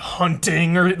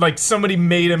hunting or like somebody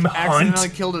made him hunt? Accidentally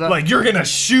killed it up. Like you're gonna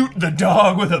shoot the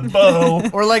dog with a bow.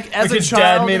 Or like as like a his child,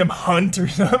 dad made him hunt or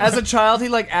something. as a child, he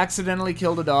like accidentally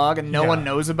killed a dog, and no Yeah. one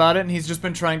knows about it, and he's just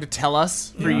been trying to tell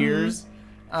us for years.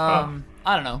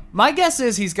 I don't know. My guess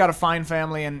is he's got a fine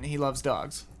family and he loves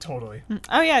dogs. Totally.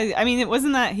 Oh yeah. I mean, it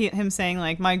wasn't that him saying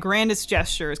like my grandest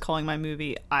gesture is calling my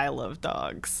movie "I Love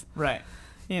Dogs." Right.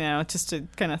 Just to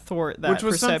kind of thwart that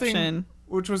perception.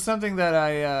 Which was something that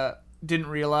I didn't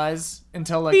realize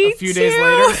until like Me a few days too.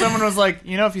 later. Someone was like,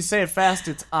 if you say it fast,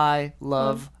 it's I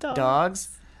love Love dogs.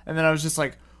 And then I was just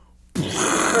like, Me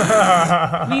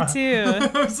too.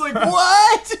 I was like,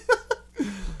 what?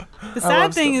 The sad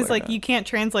love thing stuff is like like that. you can't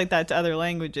translate that to other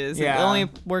languages. It Yeah. only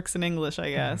works in English, I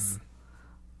guess.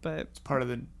 But part of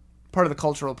the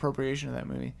cultural appropriation of that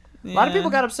movie. A lot of Yeah.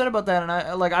 people got upset about that, and I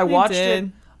They watched did.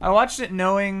 it. I watched it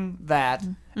knowing that,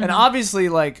 and obviously,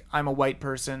 like, I'm a white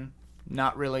person,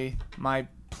 not really my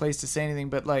place to say anything,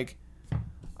 but like,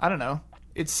 I don't know.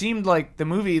 It seemed like the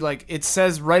movie, like, it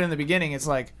says right in the beginning, it's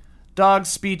like dogs'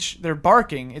 speech, they're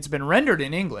barking. It's been rendered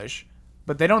in English,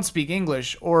 but they don't speak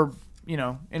English or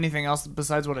anything else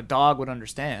besides what a dog would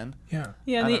understand. Yeah.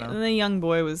 yeah, I the, don't know. the young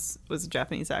boy was a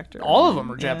Japanese actor. All of them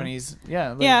are Yeah. Japanese. Yeah.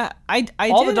 Like, Yeah, I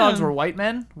all did, the dogs were white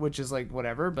men, which is like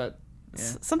whatever, but yeah,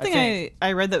 Something think.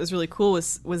 I read that was really cool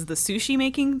was the sushi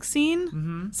making scene.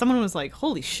 Mm-hmm. Someone was like,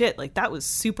 "Holy shit! Like that was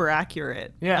super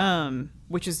accurate." Yeah.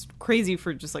 Which is crazy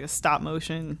for just like a stop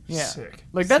motion. Yeah. Sick.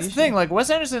 Like that's the Sushi. thing. Like Wes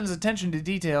Anderson's attention to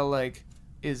detail, like,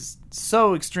 is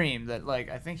so extreme that like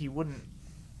I think he wouldn't.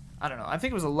 I don't know. I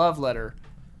think it was a love letter.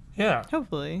 Yeah.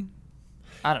 Hopefully,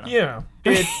 I don't know. Yeah.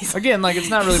 Again, like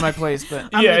it's not really my place, but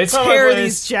I'm Yeah, gonna it's not my tear place.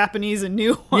 these Japanese a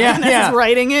new one. Yeah, as yeah. he's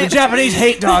writing the it. Japanese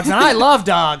hate dogs, and I love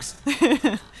dogs.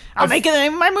 I'll make it the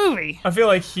name of my movie. I feel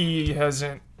like he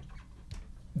hasn't,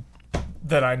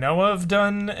 that I know of,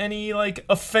 done any like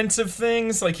offensive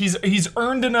things. Like he's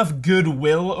earned enough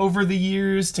goodwill over the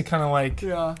years to kind of like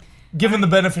Yeah. give him the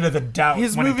benefit of the doubt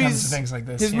His when it comes movies. to things like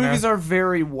this. His movies are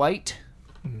very white,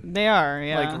 They are,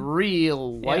 yeah. like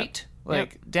real white.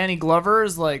 Like Danny Glover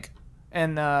is like,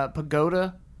 and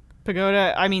Pagoda.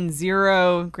 Pagoda. I mean,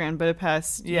 Zero, Grand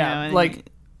Budapest. Yeah, and like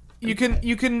you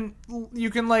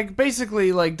can like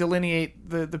basically like delineate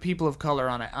the people of color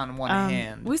on one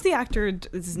hand. who's the actor?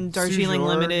 Is in Sue Darjeeling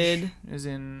George Limited. is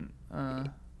in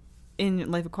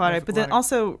in Life Aquatic, Life but then Aquatic.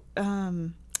 also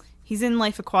he's in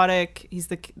Life Aquatic. He's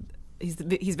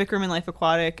Vikram in Life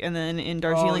Aquatic, and then in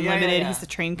Darjeeling Limited, he's the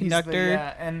train conductor.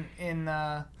 And in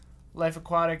Life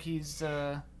Aquatic, he's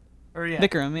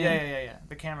Vikram, yeah. yeah,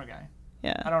 the camera guy.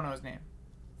 Yeah, I don't know his name.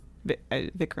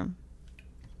 Vikram.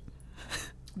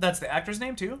 That's the actor's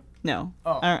name too. No,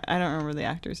 Oh. I don't remember the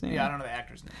actor's name. Yeah, I don't know the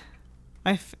actor's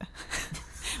name.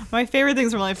 My favorite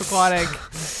things from Life Aquatic.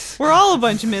 We're all a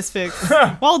bunch of misfits.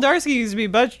 Waldarsky used to be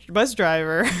bus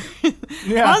driver.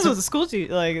 Yeah. Hans was a school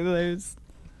teacher. Like, there's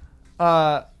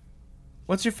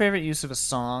What's your favorite use of a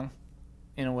song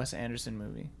in a Wes Anderson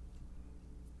movie?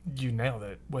 You nailed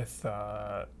it with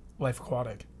Life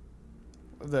Aquatic.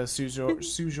 The Sue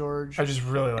George. I just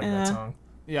really like Yeah. that song.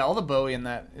 Yeah, all the Bowie in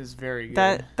that is very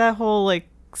good. that whole like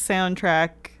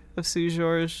soundtrack of Sue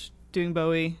George doing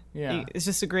Bowie. Yeah. It's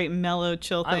just a great mellow,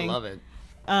 chill I thing. love it.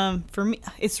 For me,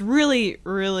 it's really,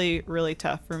 really, really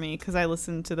tough for me because I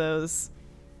listen to those,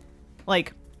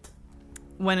 like,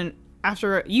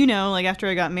 after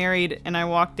I got married and I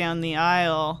walked down the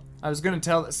aisle. I was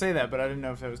gonna say that, but I didn't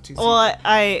know if that was too. Well,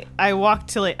 I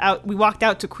walked we walked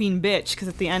out to Queen Bitch because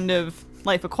at the end of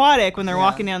Life Aquatic when they're Yeah.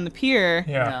 walking down the pier,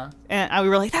 Yeah. and we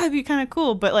were like, that would be kind of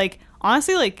cool, but like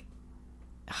honestly, like,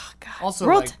 oh god, Also,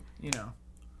 World-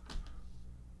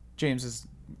 James is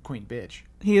Queen Bitch.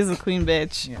 he is a Queen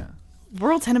Bitch. Yeah,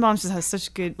 World Tenenbaums just has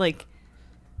such good like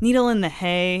Needle in the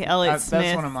Hay, Elliott Smith.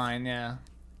 that's one of mine. Yeah,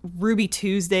 Ruby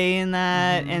Tuesday in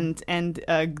that, Mm-hmm. and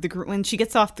when she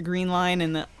gets off the green line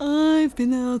and the I've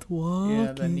been out walking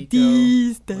yeah, the Nico,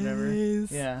 these whatever.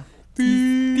 days, Yeah,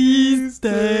 these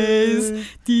days,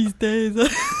 I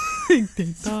think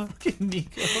they talk.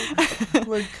 Nico.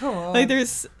 Like, come on. Like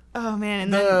there's and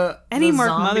then the any the Mark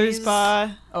zombies-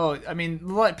 Mothersbaugh, Oh, I mean,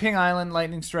 Ping Island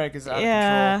Lightning Strike is out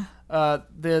Yeah. of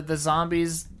control. The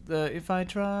zombies. If I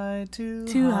try to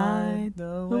hide hide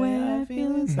the way I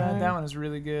feel inside. That one is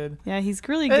really good. yeah, he's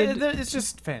really good. It's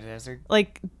just fantastic.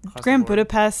 Like Across Grand the board.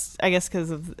 Budapest, I guess because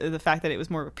of the fact that it was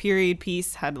more of a period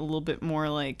piece, had a little bit more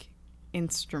like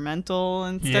instrumental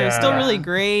and stuff. It was still Yeah. really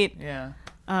great. Yeah.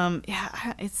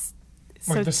 It's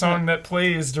Like so the song that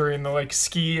plays during the like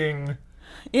skiing.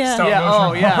 yeah. Stop. Yeah. Oh,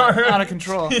 motion yeah. horror. Out of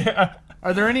control. Yeah.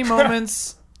 Are there any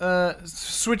moments?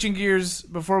 Switching gears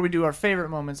before we do our favorite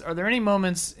moments, are there any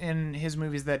moments in his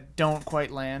movies that don't quite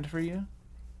land for you?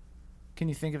 Can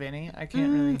you think of any? I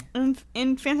can't really.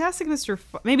 In Fantastic Mr.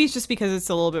 Maybe it's just because it's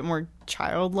a little bit more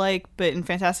childlike, but in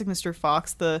Fantastic Mr.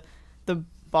 Fox, the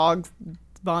Boggs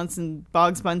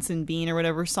Bunsen Bean or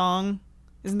whatever song,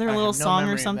 isn't there a I little have no song or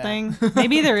memory of something? that.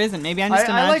 Maybe there isn't. Maybe I'm just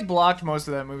I like blocked most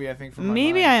of that movie. I think from my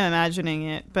maybe mind. I'm imagining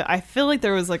it, but I feel like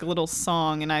there was like a little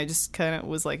song, and I just kind of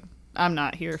was like, I'm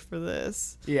not here for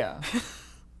this. Yeah.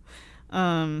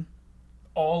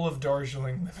 All of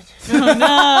Darjeeling Limited. Oh,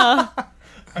 no.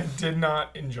 I did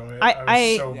not enjoy it. I- I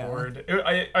was so Yeah.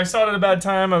 bored. I saw it at a bad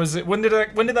time. When did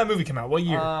that movie come out? What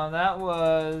year? That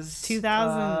was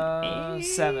 2008.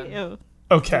 7. Oh.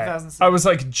 Okay. 2007. I was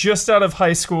like just out of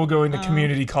high school going to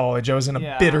community college. I was in a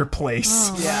Yeah. bitter place.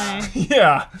 Oh, Yeah. my.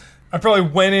 Yeah. I probably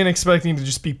went in expecting to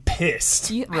just be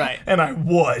pissed. Right. And I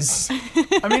was.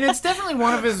 I mean, it's definitely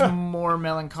one of his more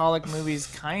melancholic movies,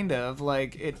 kind of.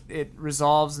 Like, it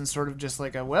resolves in sort of just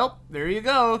like a, well, there you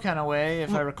go kind of way,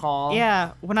 if I recall.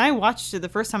 Yeah, when I watched it the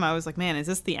first time, I was like, man, is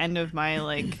this the end of my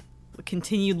like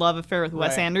continued love affair with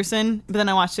Wes Right. Anderson? But then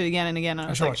I watched it again and again, and I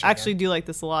was should like, watch it I actually do like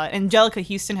this a lot. And Angelica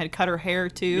Houston had cut her hair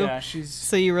too, Yeah, she's.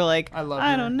 so you were like, I love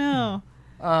I her. don't know,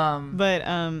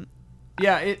 but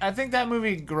Yeah, I think that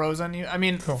movie grows on you. I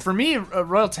mean, Cool. for me,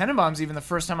 Royal Tenenbaums, even the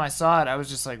first time I saw it, I was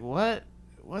just like,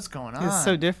 what's going on? it's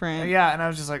so different. Yeah, and I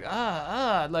was just like,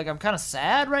 like I'm kind of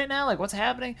sad right now. Like, what's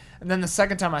happening? And then the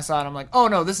second time I saw it, I'm like, oh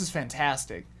no, this is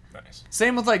fantastic. Nice.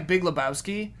 Same with like Big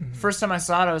Lebowski. Mm-hmm. First time I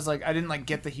saw it, I was like, I didn't like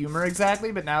get the humor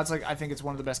exactly, but now it's like I think it's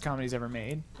one of the best comedies ever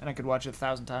made, and I could watch it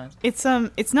 1,000 times. It's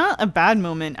not a bad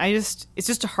moment. It's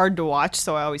just hard to watch,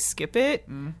 so I always skip it.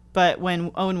 But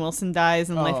when Owen Wilson dies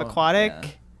in Life Oh, Aquatic, yeah.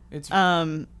 It's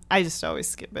I just always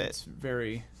skip it.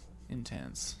 very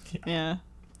intense. Yeah,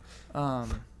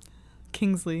 Um,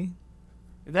 Kingsley.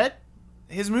 that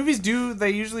his movies they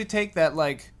usually take that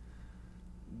like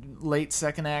late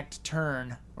second act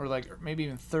turn, or like maybe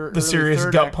even The early serious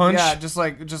third gut act. punch? Yeah, just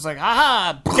like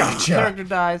haha, Gotcha. character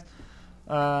dies.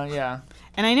 Yeah.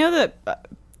 And I know that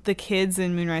the kids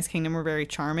in Moonrise Kingdom were very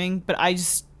charming, but I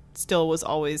just still was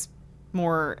always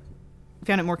found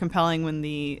it more compelling when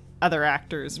the other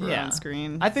actors were Yeah. on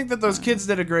screen. I think that those kids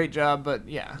did a great job, but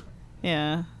yeah.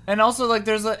 Yeah. And also, like,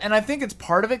 and I think it's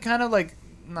part of it, kind of like,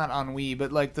 not ennui,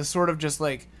 but like the sort of just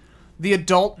like the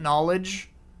adult knowledge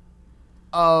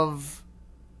of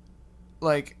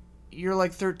like you're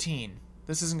like 13.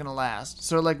 This isn't gonna last.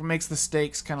 So it like makes the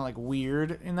stakes kind of like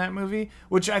weird in that movie,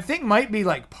 which I think might be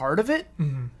like part of it.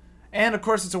 Mm-hmm. And of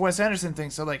course, it's a Wes Anderson thing.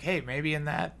 So like, hey, maybe in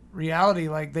that reality,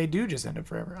 like they do just end up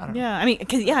forever. I don't know. Yeah, I mean,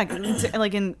 it's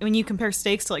like when you compare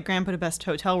stakes to like Grand Budapest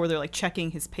Hotel, where they're like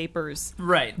checking his papers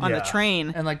Right. on the Yeah.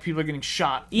 train. And like people are getting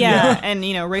shot. Yeah, and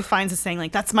Ray Fiennes is saying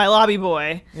like, "That's my lobby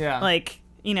boy." Yeah. Like,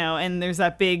 and there's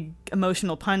that big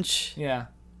emotional punch Yeah.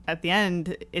 at the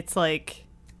end. It's like,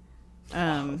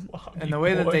 And the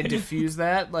way that they diffuse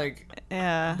that, like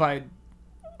yeah, by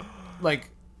like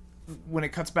when it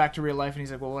cuts back to real life and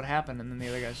he's like, well, what happened? And then the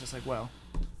other guy's just like, well,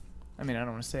 I mean, I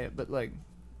don't want to say it, but like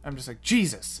I'm just like,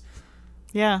 Jesus,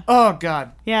 yeah, oh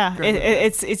God. yeah. Grand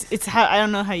It's how I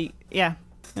don't know how you, yeah.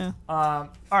 All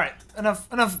right, enough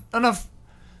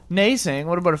naysaying.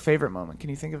 What about a favorite moment? Can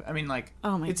you think of? I mean, like,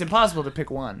 Oh my it's impossible to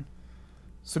pick one.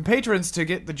 Some patrons to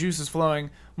get the juices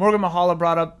flowing. Morgan Mahala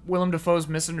brought up Willem Dafoe's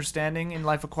misunderstanding in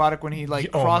Life Aquatic when he like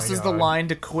Oh my crosses the God. line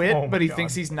to quit, Oh my but he God.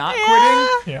 thinks he's not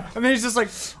quitting. Yeah. And then he's just like,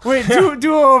 wait,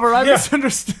 do over. I Yeah.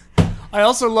 misunderstood. I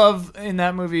also love in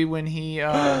that movie when he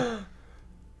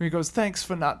goes, thanks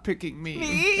for not picking me. And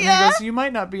he goes, you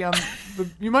might not be on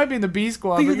you might be in the B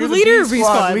squad, But but you're you're the the leader B of B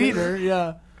squad squad. leader.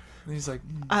 Yeah. And he's like,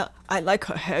 I like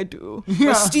her hairdo. Yeah.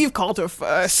 But Steve called her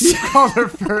first. call her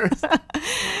first.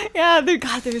 Yeah,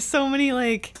 there's so many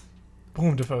like.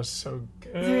 Boom Dafoe's so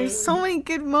good. There's so many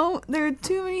good moments. There are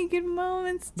too many good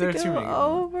moments to There are go too many good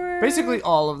moments. over. Basically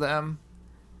all of them.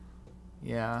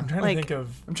 Yeah. I'm trying like- to think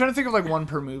of I'm trying to think of like one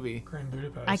per movie. Grand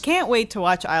Budapest. I can't wait to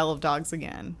watch Isle of Dogs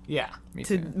again Yeah, me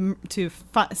too. to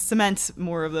cement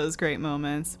more of those great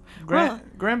moments. Grand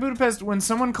Budapest, when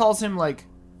someone calls him like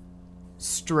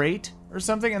straight or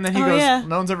something, and then he Oh, goes, yeah.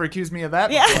 "No one's ever accused me of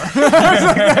that Yeah. before." I was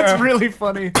like, that's really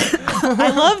funny. I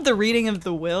love the reading of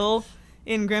the will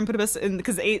in Grand Budapest,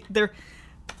 because they're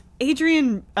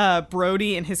Adrian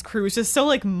Brody and his crew is just so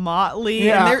like motley,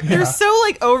 Yeah. and they're so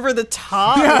like over the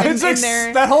top, Yeah, and, it's like and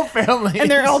they're that whole family, and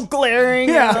they're all glaring,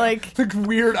 yeah, and like like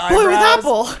weird eyebrows. Boy with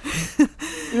Apple.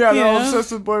 Yeah, they're all Yeah.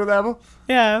 obsessed with Boy with Apple.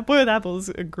 Yeah, Boy with Apple is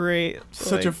a great,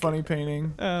 Such a like, funny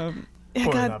painting. yeah, Boy with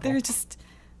God, Apple. they're just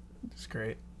It's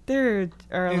great. there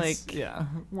are It's- like yeah,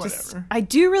 just- whatever. I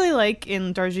do really like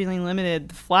in Darjeeling Limited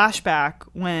the flashback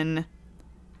when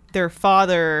their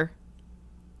father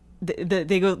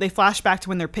they flash back to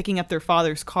when they're picking up their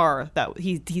father's car, that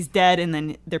he's dead, and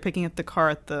then they're picking up the car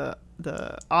at the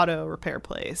auto repair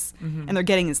place, Mm-hmm. and they're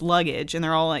getting his luggage, and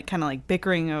they're all like kind of like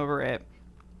bickering over it.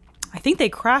 I think they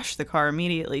crashed the car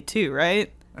immediately too,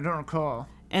 right? I don't recall.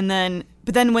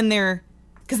 But then when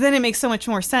because then it makes so much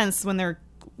more sense when they're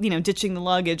ditching the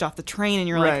luggage off the train, and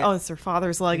you're Right. like, oh, it's their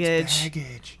father's luggage. It's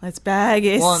baggage. That's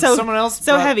baggage. Well, and so someone else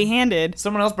so brought- heavy-handed.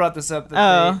 Someone else brought this up that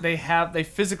Oh. they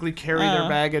physically carry their Oh.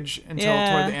 baggage until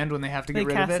Yeah. toward the end when they have to They get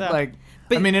rid of cast it. up. Like,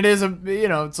 But- I mean, it is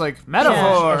it's like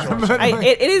metaphor. Yeah. But, like,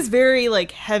 It is very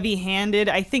like heavy-handed.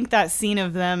 I think that scene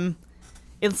of them,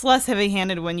 it's less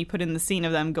heavy-handed when you put in the scene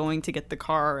of them going to get the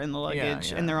car and the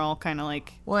luggage, yeah. and they're all kind of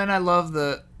like, well, and I love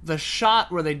the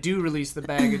shot where they do release the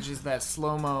baggage is that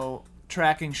slow-mo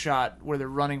tracking shot where they're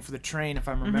running for the train, if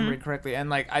I'm remembering correctly, and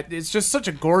like it's just such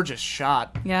a gorgeous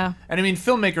shot. yeah, And I mean,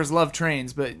 filmmakers love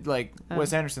trains, but like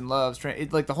Wes Anderson loves train.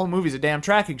 Like the whole movie's a damn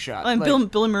tracking shot. and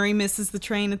Like, Bill Murray misses the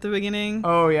train at the beginning.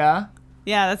 oh yeah.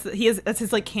 Yeah, that's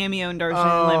his like cameo in Darjeeling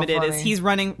Oh, Limited. Is funny. he's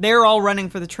running? They're all running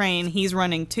for the train. He's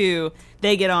running too.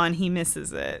 They get on. He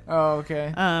misses it. Oh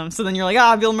okay. So then you're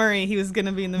like, Bill Murray. He was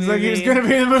gonna be in the It's movie. like he was gonna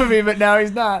be in the movie, but now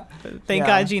he's not. Thank Yeah.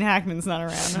 God Gene Hackman's not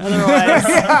around. Otherwise,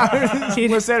 Yeah,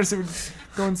 Wes Anderson would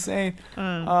go insane.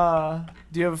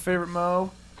 Do you have a favorite Mo?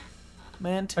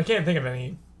 Mant? I can't think of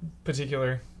any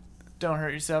particular. Don't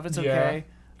hurt yourself. It's Yeah. okay.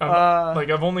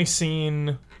 I've only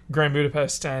seen Grand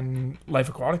Budapest and Life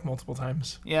Aquatic multiple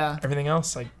times. Yeah, Everything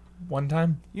else, like one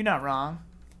time. you're not wrong.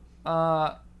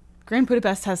 Grand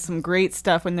Budapest has some great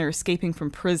stuff when they're escaping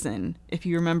from prison. If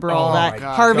you remember all Oh that my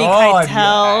God. Harvey God,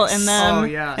 Keitel yes. and them, Oh,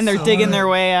 yes. and they're digging their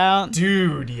way out.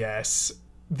 Dude, yes.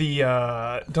 The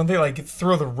don't they like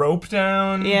throw the rope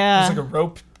down? Yeah. There's like a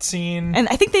rope scene. And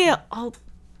I think they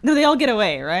all get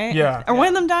away, right? Yeah. Or one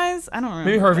of them dies. I don't remember.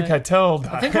 Maybe Harvey but- Keitel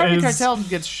dies. I think Harvey Keitel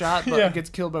gets shot, but Yeah. gets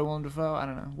killed by Willem Dafoe. I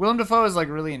don't know. Willem Dafoe is like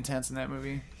really intense in that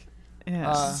movie.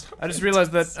 Yeah. I just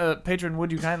realized that patron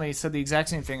Would You Kindly said the exact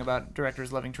same thing about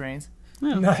directors loving trains.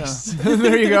 Nice. So,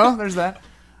 there you go. There's that.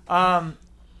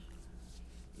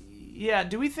 Yeah.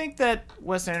 Do we think that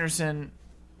Wes Anderson?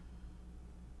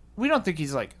 We don't think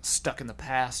he's like stuck in the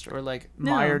past or like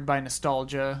No. mired by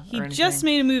nostalgia. He or anything? just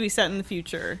made a movie set in the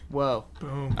future. Whoa.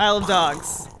 Boom. Isle of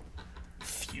Dogs.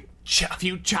 Future.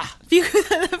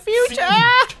 The future.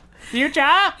 Future.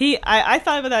 I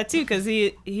thought about that too because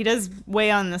he does weigh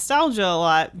on nostalgia a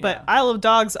lot. But Yeah. Isle of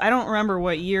Dogs, I don't remember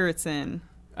what year it's in.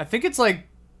 I think it's like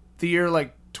the year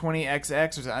like 20XX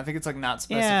or something. I think it's like not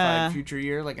specified Yeah. future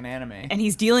year, like an anime. And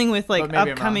he's dealing with like But maybe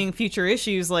I'm upcoming future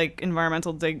issues like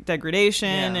environmental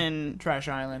degradation Yeah. and Trash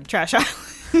Island. Trash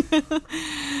Island.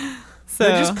 So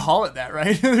They just call it that,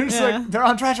 right? They're just Yeah. like, they're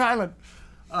on Trash Island.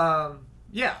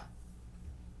 Yeah.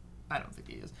 I don't think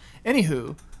he is.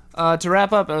 Anywho, to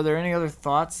wrap up, are there any other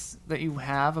thoughts that you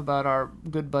have about our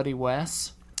good buddy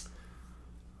Wes?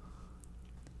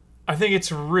 I think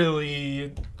it's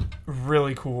really,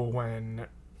 really cool when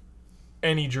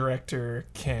any director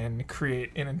can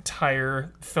create an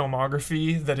entire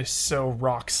filmography that is so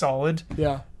rock solid.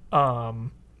 Yeah.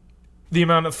 The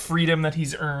amount of freedom that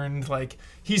he's earned, like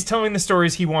he's telling the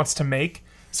stories he wants to make.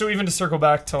 So even to circle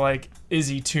back to like, is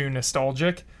he too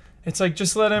nostalgic? It's like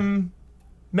just let him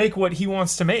make what he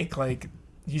wants to make. Like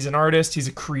he's an artist, he's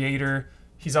a creator.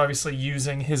 He's obviously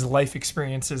using his life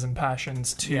experiences and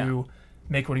passions to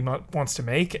make what he wants to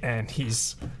make, and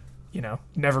he's,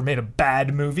 never made a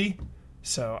bad movie.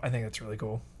 So I think that's really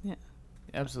cool.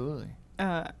 Absolutely.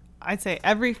 I'd say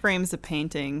every frame's a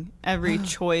painting. Every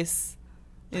choice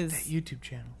is YouTube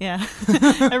channel. yeah.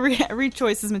 every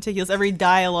choice is meticulous. Every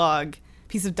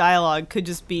piece of dialogue could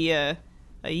just be a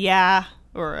yeah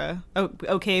or a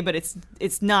okay, but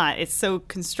it's not. It's so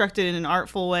constructed in an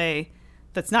artful way.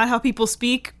 That's not how people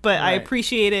speak, but I Right.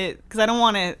 appreciate it because I don't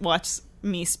want to watch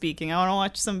me speaking. I want to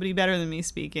watch somebody better than me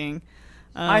speaking.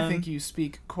 I think you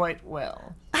speak quite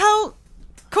well. How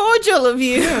cordial of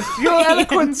you. Your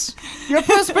eloquence, your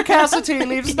perspicacity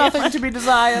leaves nothing to be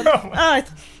desired.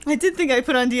 I did think I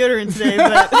put on deodorant today,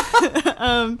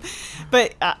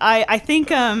 but I think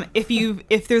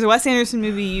if there's a Wes Anderson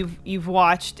movie you've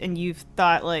watched and you've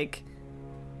thought like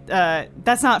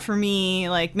that's not for me,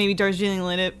 like maybe Darjeeling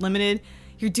Limited,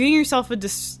 you're doing yourself a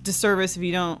disservice if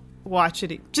you don't watch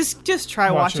it. Just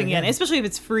try Watch it watching it, again. especially if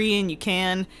it's free and you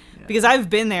can, because I've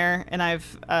been there and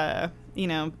I've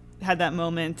had that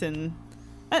moment and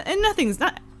nothing's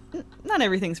not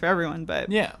everything's for everyone,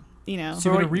 but Yeah. Give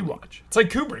it a rewatch. It's like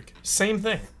Kubrick, same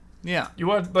thing. Yeah. You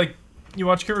watch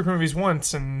Kubrick movies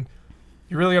once, and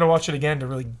you really got to watch it again to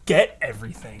really get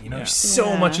everything. There's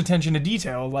so Yeah. much attention to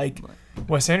detail. Like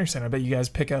Wes Anderson, I bet you guys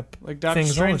pick up Like Doctor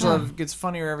things all the time. Strangelove gets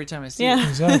funnier every time I see Yeah. it.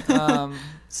 Exactly.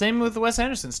 Same with the Wes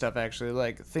Anderson stuff, actually.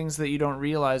 Like, things that you don't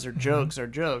realize are jokes,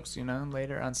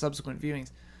 later on subsequent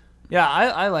viewings. Yeah,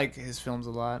 I like his films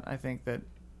a lot. I think that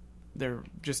they're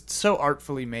just so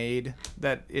artfully made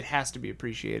that it has to be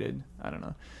appreciated. I don't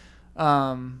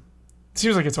know.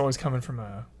 Seems like it's always coming from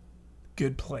a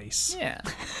good place. Yeah.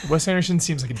 Wes Anderson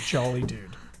seems like a jolly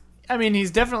dude. I mean,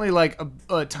 he's definitely like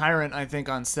a tyrant, I think,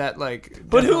 on set. Like,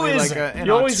 But who definitely isn't? Like an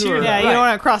You always auteur. hear yeah, that. you Right. don't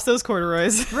want to cross those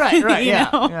corduroys. Right, You yeah,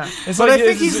 know? yeah. It's But like, I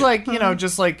think is he's it- like,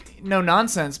 just like no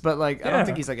nonsense, but like I Yeah. don't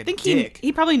think he's like a I think dick.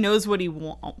 he probably knows what he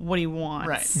wants.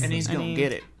 Right, and he's I gonna mean-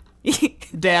 get it.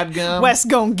 Dadgum. Wes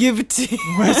gonna give it to you.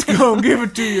 Wes gonna give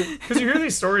it to you. Because you hear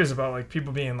these stories about like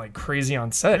people being like crazy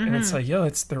on set, and it's like,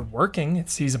 they're working.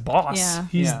 He's a boss. Yeah.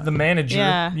 He's Yeah. the manager.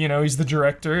 Yeah. He's the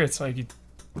director. It's like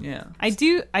Yeah. I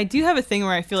do have a thing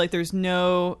where I feel like there's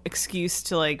no excuse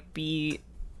to like be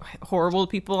horrible to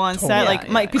people on set. yeah, Like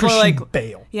yeah. people are like,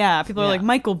 Bale. people are Yeah. like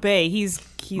Michael Bay. He's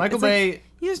Michael it's like, Bay,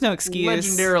 there's no excuse.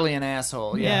 legendarily an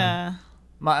asshole. Yeah.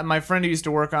 My friend who used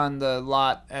to work on the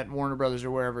lot at Warner Brothers or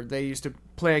wherever, they used to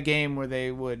play a game where they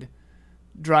would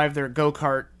drive their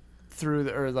go-kart through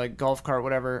or like golf cart,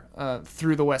 whatever,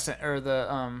 through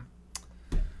the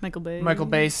Michael Bay. Michael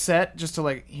Bay set just to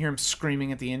like hear him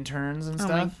screaming at the interns and Oh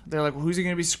stuff. They're like, well, who's he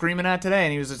gonna be screaming at today?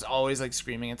 And he was just always like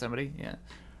screaming at somebody. Yeah,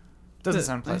 doesn't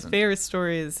sound My pleasant. favorite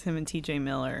story is him and T.J.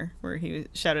 Miller, where he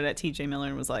shouted at T.J. Miller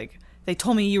and was like, "They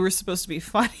told me you were supposed to be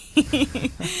funny."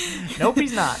 Nope,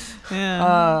 he's not.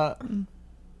 Yeah.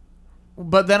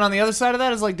 But then on the other side of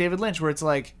that is like David Lynch, where it's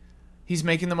like he's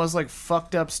making the most like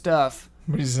fucked up stuff.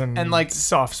 But he's And, like,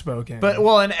 soft spoken. But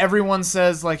and everyone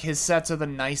says like his sets are the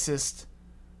nicest,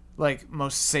 like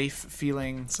most safe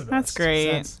feeling That's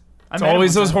great. sets. It's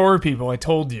always those horror people. I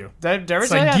told you. Did I ever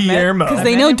It's tell like you I met- Guillermo. Because I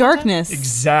they met know him one time? darkness.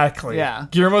 Exactly. Yeah.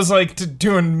 Guillermo's like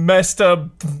doing messed up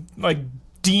like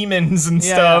demons and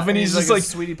Yeah, stuff, and he's just a like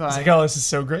sweetie pie. he's like, oh, this is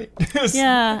so great.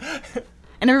 Yeah.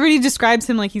 And everybody describes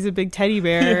him like he's a big teddy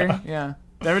bear. Yeah.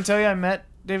 Did I ever tell you I met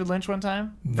David Lynch one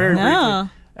time? Very No.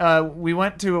 briefly. We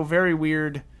went to a very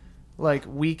weird like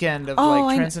weekend of Oh,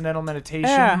 like I- transcendental meditation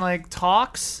Yeah. like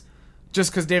talks. Just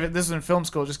because this was in film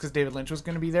school, just because David Lynch was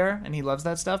going to be there and he loves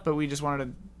that stuff, but we just wanted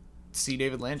to see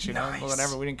David Lynch, Nice.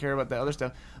 whatever. We didn't care about the other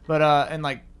stuff. But and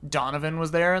like Donovan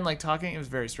was there and like talking. It was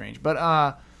very strange. But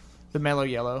the Mellow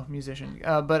Yellow musician.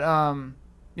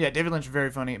 Yeah, David Lynch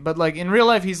very funny. But like in real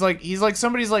life, he's like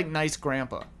somebody's like nice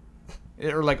grandpa,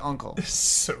 or like uncle.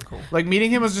 So cool. Like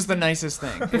meeting him was just the nicest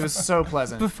thing. It was so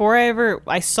pleasant. Before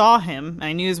I saw him,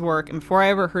 I knew his work, and before I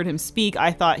ever heard him speak,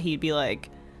 I thought he'd be like,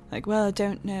 well, I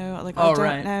don't know. Like, I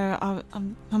don't know.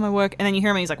 I'm on my work. And then you hear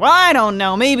him, and he's like, well, I don't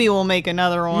know. Maybe we'll make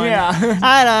another one. Yeah.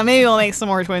 I don't know. Maybe we'll make some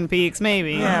more Twin Peaks.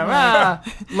 Maybe. Yeah.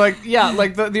 Like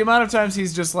the amount of times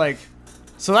he's just like,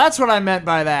 so that's what I meant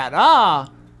by that.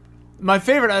 My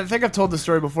favorite, I think I've told the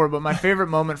story before, but my favorite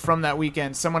moment from that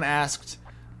weekend, someone asked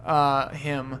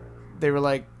him, they were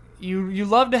like, you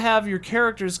love to have your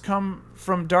characters come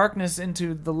from darkness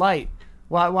into the light.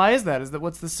 Why is that?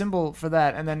 What's the symbol for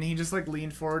that? And then he just like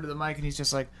leaned forward to the mic and he's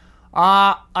just like,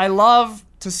 I love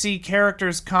to see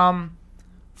characters come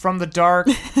from the dark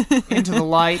into the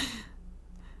light.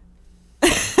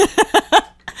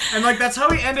 And like that's how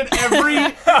he ended every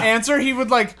answer. He would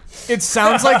like, it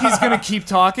sounds like he's gonna keep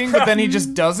talking, but then he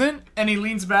just doesn't, and he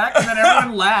leans back, and then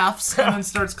everyone laughs and then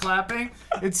starts clapping.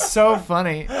 It's so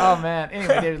funny. Oh man.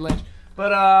 Anyway, David Lynch.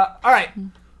 But all right,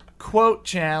 quote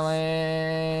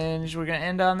challenge. We're gonna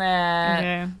end on that.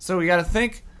 Okay. So we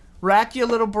gotta rack your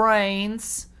little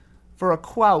brains for a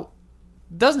quote.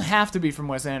 Doesn't have to be from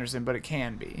Wes Anderson, but it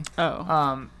can be.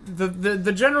 Oh.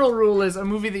 The general rule is a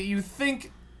movie that you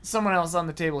think someone else on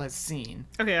the table has seen.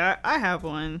 Okay, I have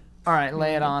one. All right,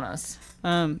 lay it on us.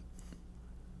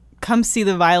 Come see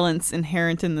the violence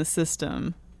inherent in the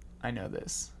system. I know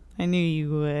this. I knew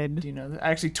you would. Do you know that? I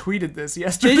actually tweeted this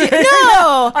yesterday. Did you?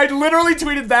 No! I literally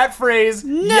tweeted that phrase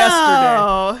No!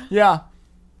 yesterday. Yeah.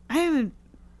 I haven't.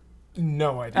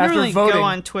 No idea. I After don't really voting- go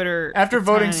on Twitter. After a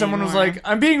voting, ton someone was anymore. like,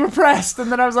 I'm being repressed.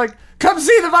 And then I was like, come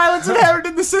see the violence inherent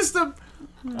in the system.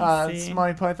 It's see.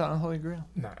 Monty Python and Holy Grail.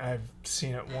 No, I've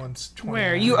seen it once. 20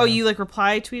 Where years you? ago. Oh, you like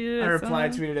reply tweeted it. I or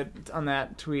replied, something? tweeted it on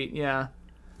that tweet, yeah.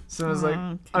 So I was like,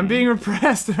 okay. I'm being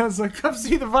repressed. And I was like, come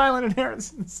see the violent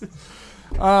inheritance in the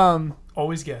system.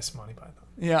 Always guess Monty Python.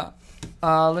 Yeah.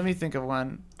 Let me think of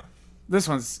one. This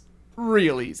one's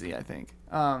real easy, I think.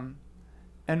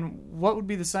 And what would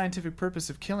be the scientific purpose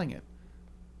of killing it?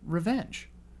 Revenge.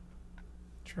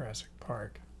 Jurassic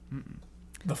Park.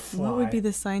 The Fly. What would be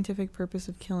the scientific purpose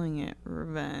of killing it?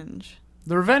 Revenge.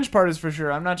 The revenge part is for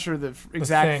sure. I'm not sure the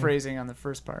exact thing. phrasing on the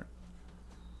first part.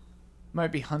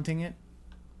 Might be hunting it.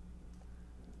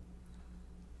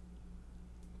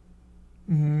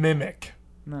 Mimic.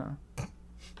 No.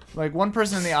 Like one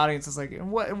person in the audience is like,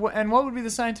 and what would be the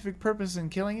scientific purpose in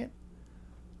killing it?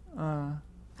 And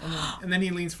then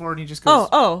he leans forward and he just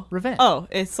goes, revenge. Oh,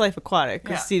 it's Life Aquatic.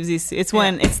 Yeah. Steve Zissou. It's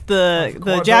when it's the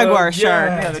Quad- jaguar shark.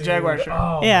 Yeah, the jaguar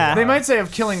shark. Oh, Yeah. They might say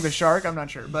of killing the shark. I'm not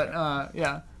sure, but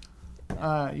yeah.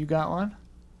 You got one?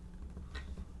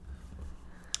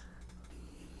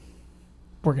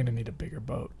 We're gonna need a bigger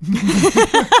boat. Yeah.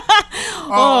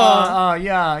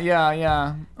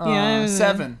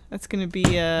 7. That's gonna be You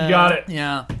got it.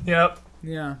 Yeah. Yep.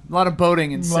 Yeah. A lot of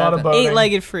boating in A 7. lot of boating.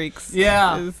 Eight-Legged Freaks.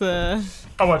 Yeah. Is,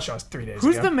 I watched Jaws 3 days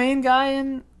Who's ago. the main guy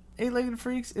in Eight-Legged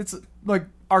Freaks? It's like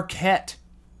Arquette.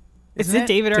 is Isn't it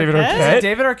David David Arquette? Arquette? Is it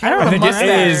David Arquette? I don't with a think it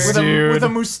mustache, is, with dude. a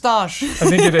moustache. I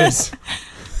think it is.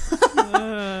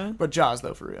 But Jaws,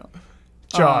 though, for real.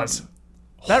 Jaws.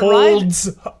 That Holds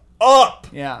up.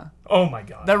 Yeah. Oh my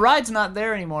god. That ride's not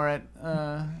there anymore at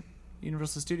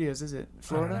Universal Studios, is it?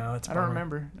 Florida? know, it's a I don't bummer.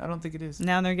 remember. I don't think it is.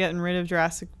 Now they're getting rid of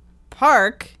Jurassic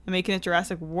Park and making it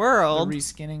Jurassic They're World.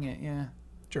 reskinning it, yeah.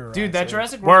 Jurassic Dude, that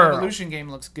Jurassic World World. Evolution game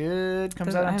looks good.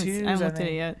 Comes I out on haven't- Tuesday. I haven't looked I at it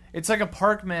think. yet. It's like a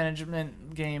park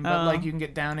management game, but Oh. like you can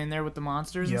get down in there with the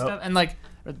monsters and Yep. stuff, and like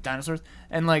or the dinosaurs,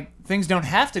 and like things don't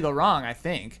have to go wrong. I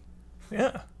think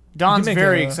Yeah. Don's make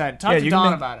very a- excited. Talk yeah, to you can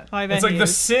Don make- about it. Oh, I bet It's like he The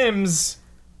is. Sims,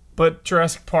 but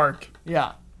Jurassic Park.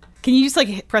 Yeah, Can you just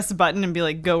like press a button and be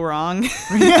like, go wrong?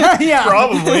 yeah.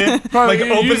 Probably. Probably. Like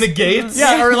You open use- the gates.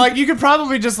 Yeah, or like you could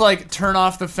probably just like turn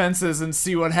off the fences and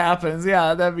see what happens.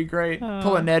 Yeah, that'd be great.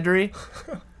 Pull a Nedry.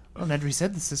 Well, Nedry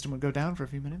said the system would go down for a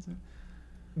few minutes.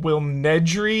 Will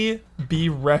Nedry be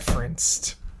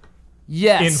referenced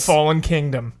Yes. in Fallen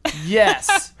Kingdom?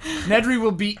 Yes. Nedry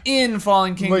will be in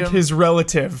Fallen Kingdom. Like his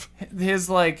relative. his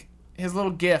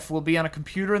little GIF will be on a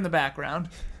computer in the background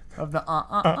of the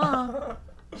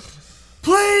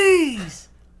Please!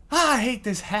 I hate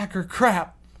this hacker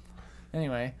crap.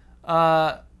 Anyway,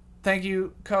 thank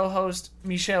you, co-host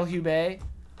Michelle Hubey.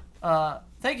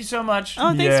 Thank you so much.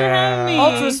 Oh, thanks for having me.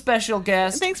 Ultra special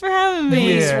guest. Thanks for having me.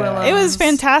 Denise Yeah. Willems. It was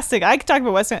fantastic. I could talk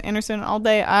about Wes Anderson all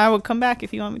day. I will come back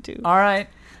if you want me to. All right.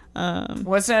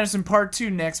 Wes Anderson Part 2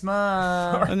 next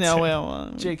month. No, well,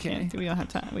 JK. we don't have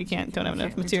time. We don't have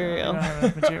enough We material. don't have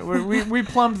enough material. We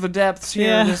plumbed the depths here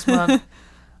Yeah. this month.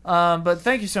 But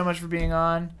thank you so much for being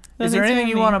on. Well, Is there thanks for anything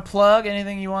you having want to plug?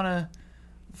 Anything you want to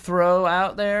throw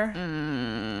out there?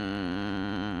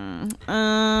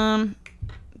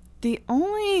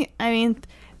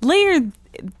 Later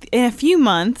in a few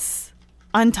months,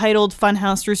 Untitled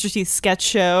Funhouse Rooster Teeth sketch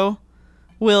show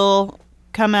will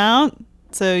come out,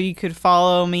 so you could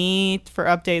follow me for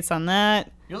updates on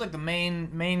that. You're like the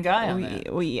main guy on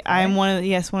that. I'm one of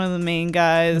the main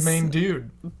guys. The main dude.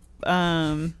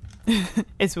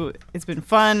 It's been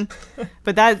fun,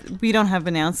 but that we don't have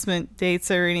announcement dates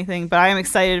or anything. But I am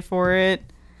excited for it,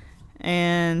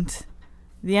 and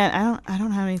yeah, I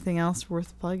don't have anything else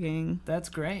worth plugging. That's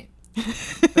great.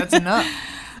 That's enough.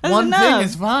 That's One enough. thing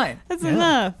is fine. That's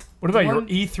enough. What about your One-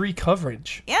 E3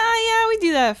 coverage? Yeah, we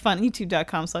do that at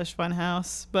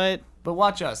YouTube.com/funhouse. But But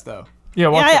watch us though. Yeah,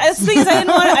 well, that's the thing is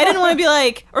I didn't want to be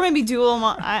like, or maybe dual.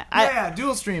 Yeah,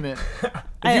 dual stream it. If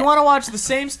I- you want to watch the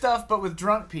same stuff but with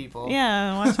drunk people,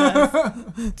 Yeah, watch us.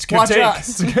 it's a good watch take.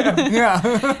 us.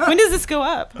 yeah. When does this go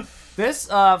up? This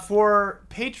for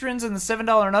patrons in the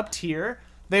 $7 and up tier,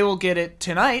 they will get it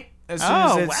tonight as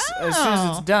soon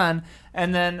as it's done,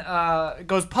 and then it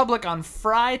goes public on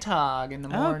Freitag in the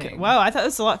morning. Okay. Wow, I thought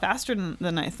this was a lot faster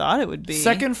than I thought it would be.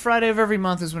 Second Friday of every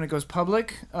month is when it goes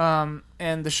public,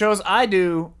 and the shows I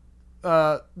do,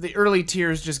 the early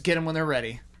tiers just get them when they're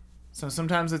ready. So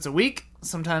sometimes it's a week,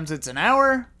 sometimes it's an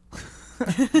hour.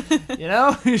 You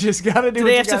know, you just gotta do. Do what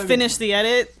they you have to gotta do. finish the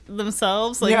edit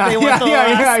themselves? Like Yeah, they want the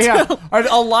last. yeah.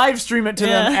 I'll live stream it to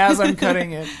them Yeah. as I'm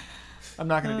cutting it. I'm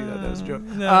not gonna do that. That was a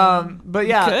joke. But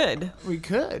yeah, Good. we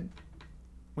could.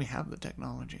 We have the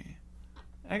technology.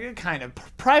 I could kind of.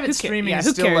 Private Who streaming yeah, is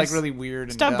who still like cares? really weird.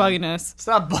 And Stop dumb. bugging us.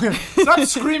 Stop bugging. Stop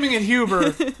screaming at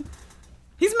Huber.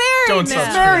 He's married Don't now. stop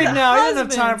He's married screaming. now. He doesn't have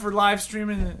Husband. time for live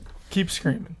streaming. Keep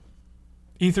screaming.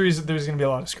 E3's there's gonna be a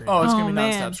lot of screaming. Oh, it's Oh, gonna be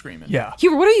man. nonstop screaming. Yeah.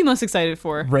 Huber, what are you most excited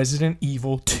for? Resident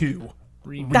Evil 2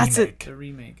 Remake. That's it. remake. The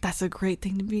remake. That's a great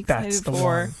thing to be excited That's the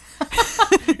for.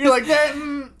 one. You're like that.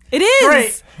 It is.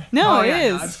 Great. No, Oh, it yeah,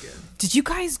 is. no, that's good. Did you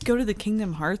guys go to the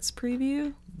Kingdom Hearts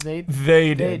preview? They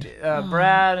They did.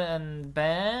 Brad and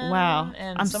Ben. Wow,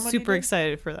 and I'm somebody super did?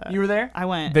 excited for that. You were there? I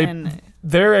went, They and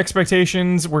their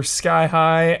expectations were sky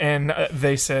high, and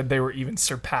they said they were even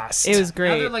surpassed. it was Now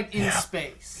great. they're like in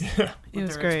space. It With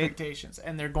was their great. expectations,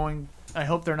 and they're going. I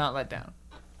hope they're not let down.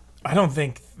 I don't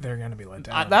think they're gonna be let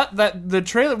down. That the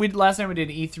trailer we last time we did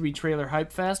an E3 trailer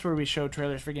hype fest where we showed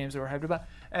trailers for games that we're hyped about,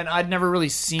 and I'd never really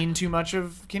seen too much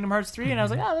of Kingdom Hearts 3, and I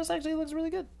was like, oh, this actually looks really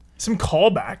good. Some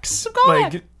callbacks.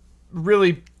 callback. Like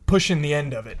really pushing the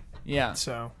end of it. Yeah.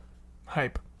 So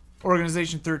hype.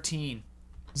 Organization 13,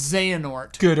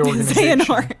 Xehanort, Good organization.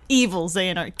 Xehanort. Evil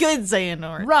Xehanort. Good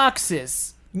Xehanort.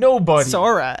 Roxas. Nobody.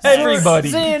 Sora.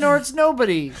 Everybody. Xehanort's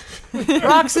nobody.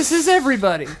 Roxas is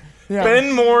everybody. Yeah.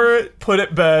 Ben Moore put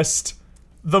it best.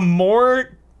 The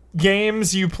more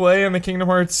games you play in the Kingdom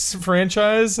Hearts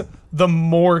franchise, the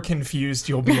more confused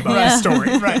you'll be about the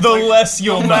story. Right. The Like, less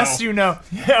you'll the know. less you know.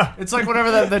 Yeah. It's like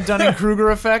whatever the Dunning-Kruger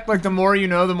effect. Like the more you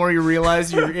know, the more you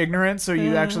realize you're ignorant. So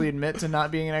you actually admit to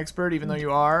not being an expert, even though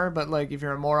you are. But like if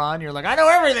you're a moron, you're like, I know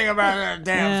everything about that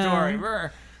damn story.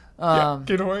 Brr. Yeah.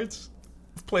 Kingdom Hearts.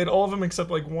 I've played all of them except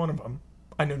like one of them.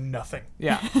 I know nothing.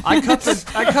 Yeah, I cut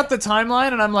the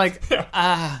timeline, and I'm like,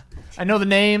 I know the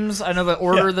names, I know the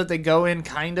order Yeah. that they go in,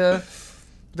 kinda.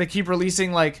 They keep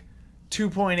releasing like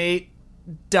 2.8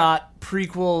 dot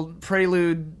prequel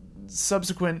prelude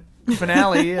subsequent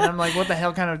finale, and I'm like, what the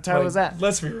hell kind of title Like, is that?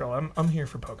 Let's be real. I'm here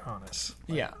for Pocahontas.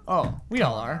 Yeah. Oh, we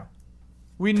all are.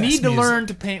 We Best need to music. learn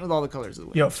to paint with all the colors of the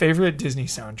wind. Yo, favorite Disney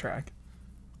soundtrack?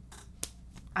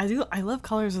 I do. I love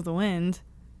Colors of the Wind.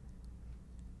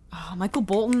 Oh, Michael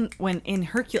Bolton when in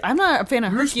Hercules. I'm not a fan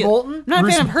of Bruce Hercules. Bolton? I'm not a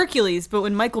Bruce- fan of Hercules, but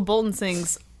when Michael Bolton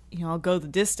sings, I'll go the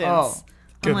distance. Oh,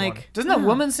 good I'm like, one. Doesn't that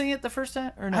woman sing it the first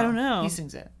time? Or no? I don't know. He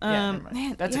sings it. Yeah, never mind.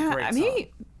 man, That's yeah, a great I song. mean,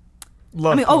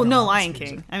 Love no, Pocahontas Lion music.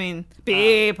 King. I mean,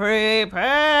 be prepared.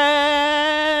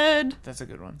 That's a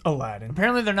good one. Aladdin.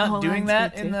 Apparently they're not Oh, doing Aladdin's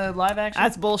that good in too. the live action.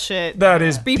 That's bullshit. That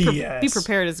is be BS. be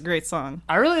prepared is a great song.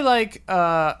 I really like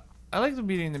I like the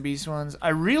Beauty and the Beast ones. I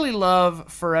really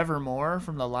love Forevermore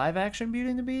from the live action Beauty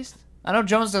and the Beast. I know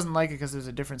Jones doesn't like it because there's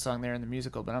a different song there in the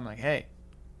musical, but I'm like, hey,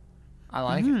 I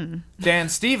like it. Dan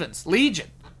Stevens, Legion.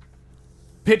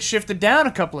 Pitch shifted down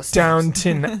a couple of steps.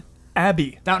 Downton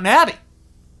Abbey. Downton Abbey.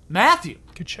 Matthew.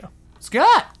 Good show.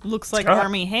 Scott. Looks like Scott.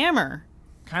 Army Hammer.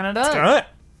 Kind of does. All right.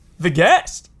 The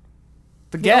Guest.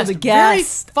 The Guest. The Very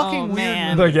Guest. fucking Oh, weird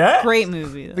man. movie. The Guest. Great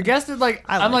movie. Though. The Guest did like,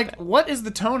 I I'm like like, that. what is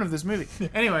the tone of this movie?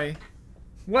 Anyway,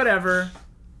 whatever.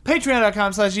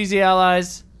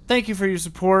 Patreon.com/EasyAllies. Thank you for your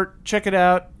support. Check it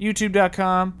out.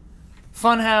 YouTube.com.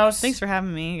 Funhouse. Thanks for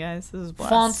having me, guys. This is a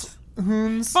blast.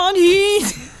 Fonthoons.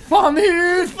 Fonthees.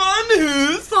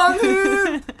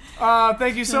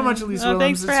 Thank you so much, Elise Oh, Willems.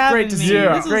 thanks for It's having great to me. see you.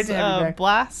 Yeah. This Great was to have you a back.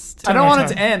 blast. I don't my want it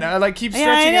time. to end. I like keep Yeah, I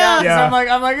stretching it know. out. 'Cause Yeah.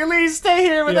 I'm like, Elise, stay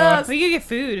here with Yeah. us. We could get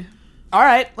food. All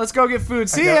right, let's go get food.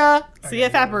 See got- ya. See you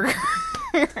at Fatburger.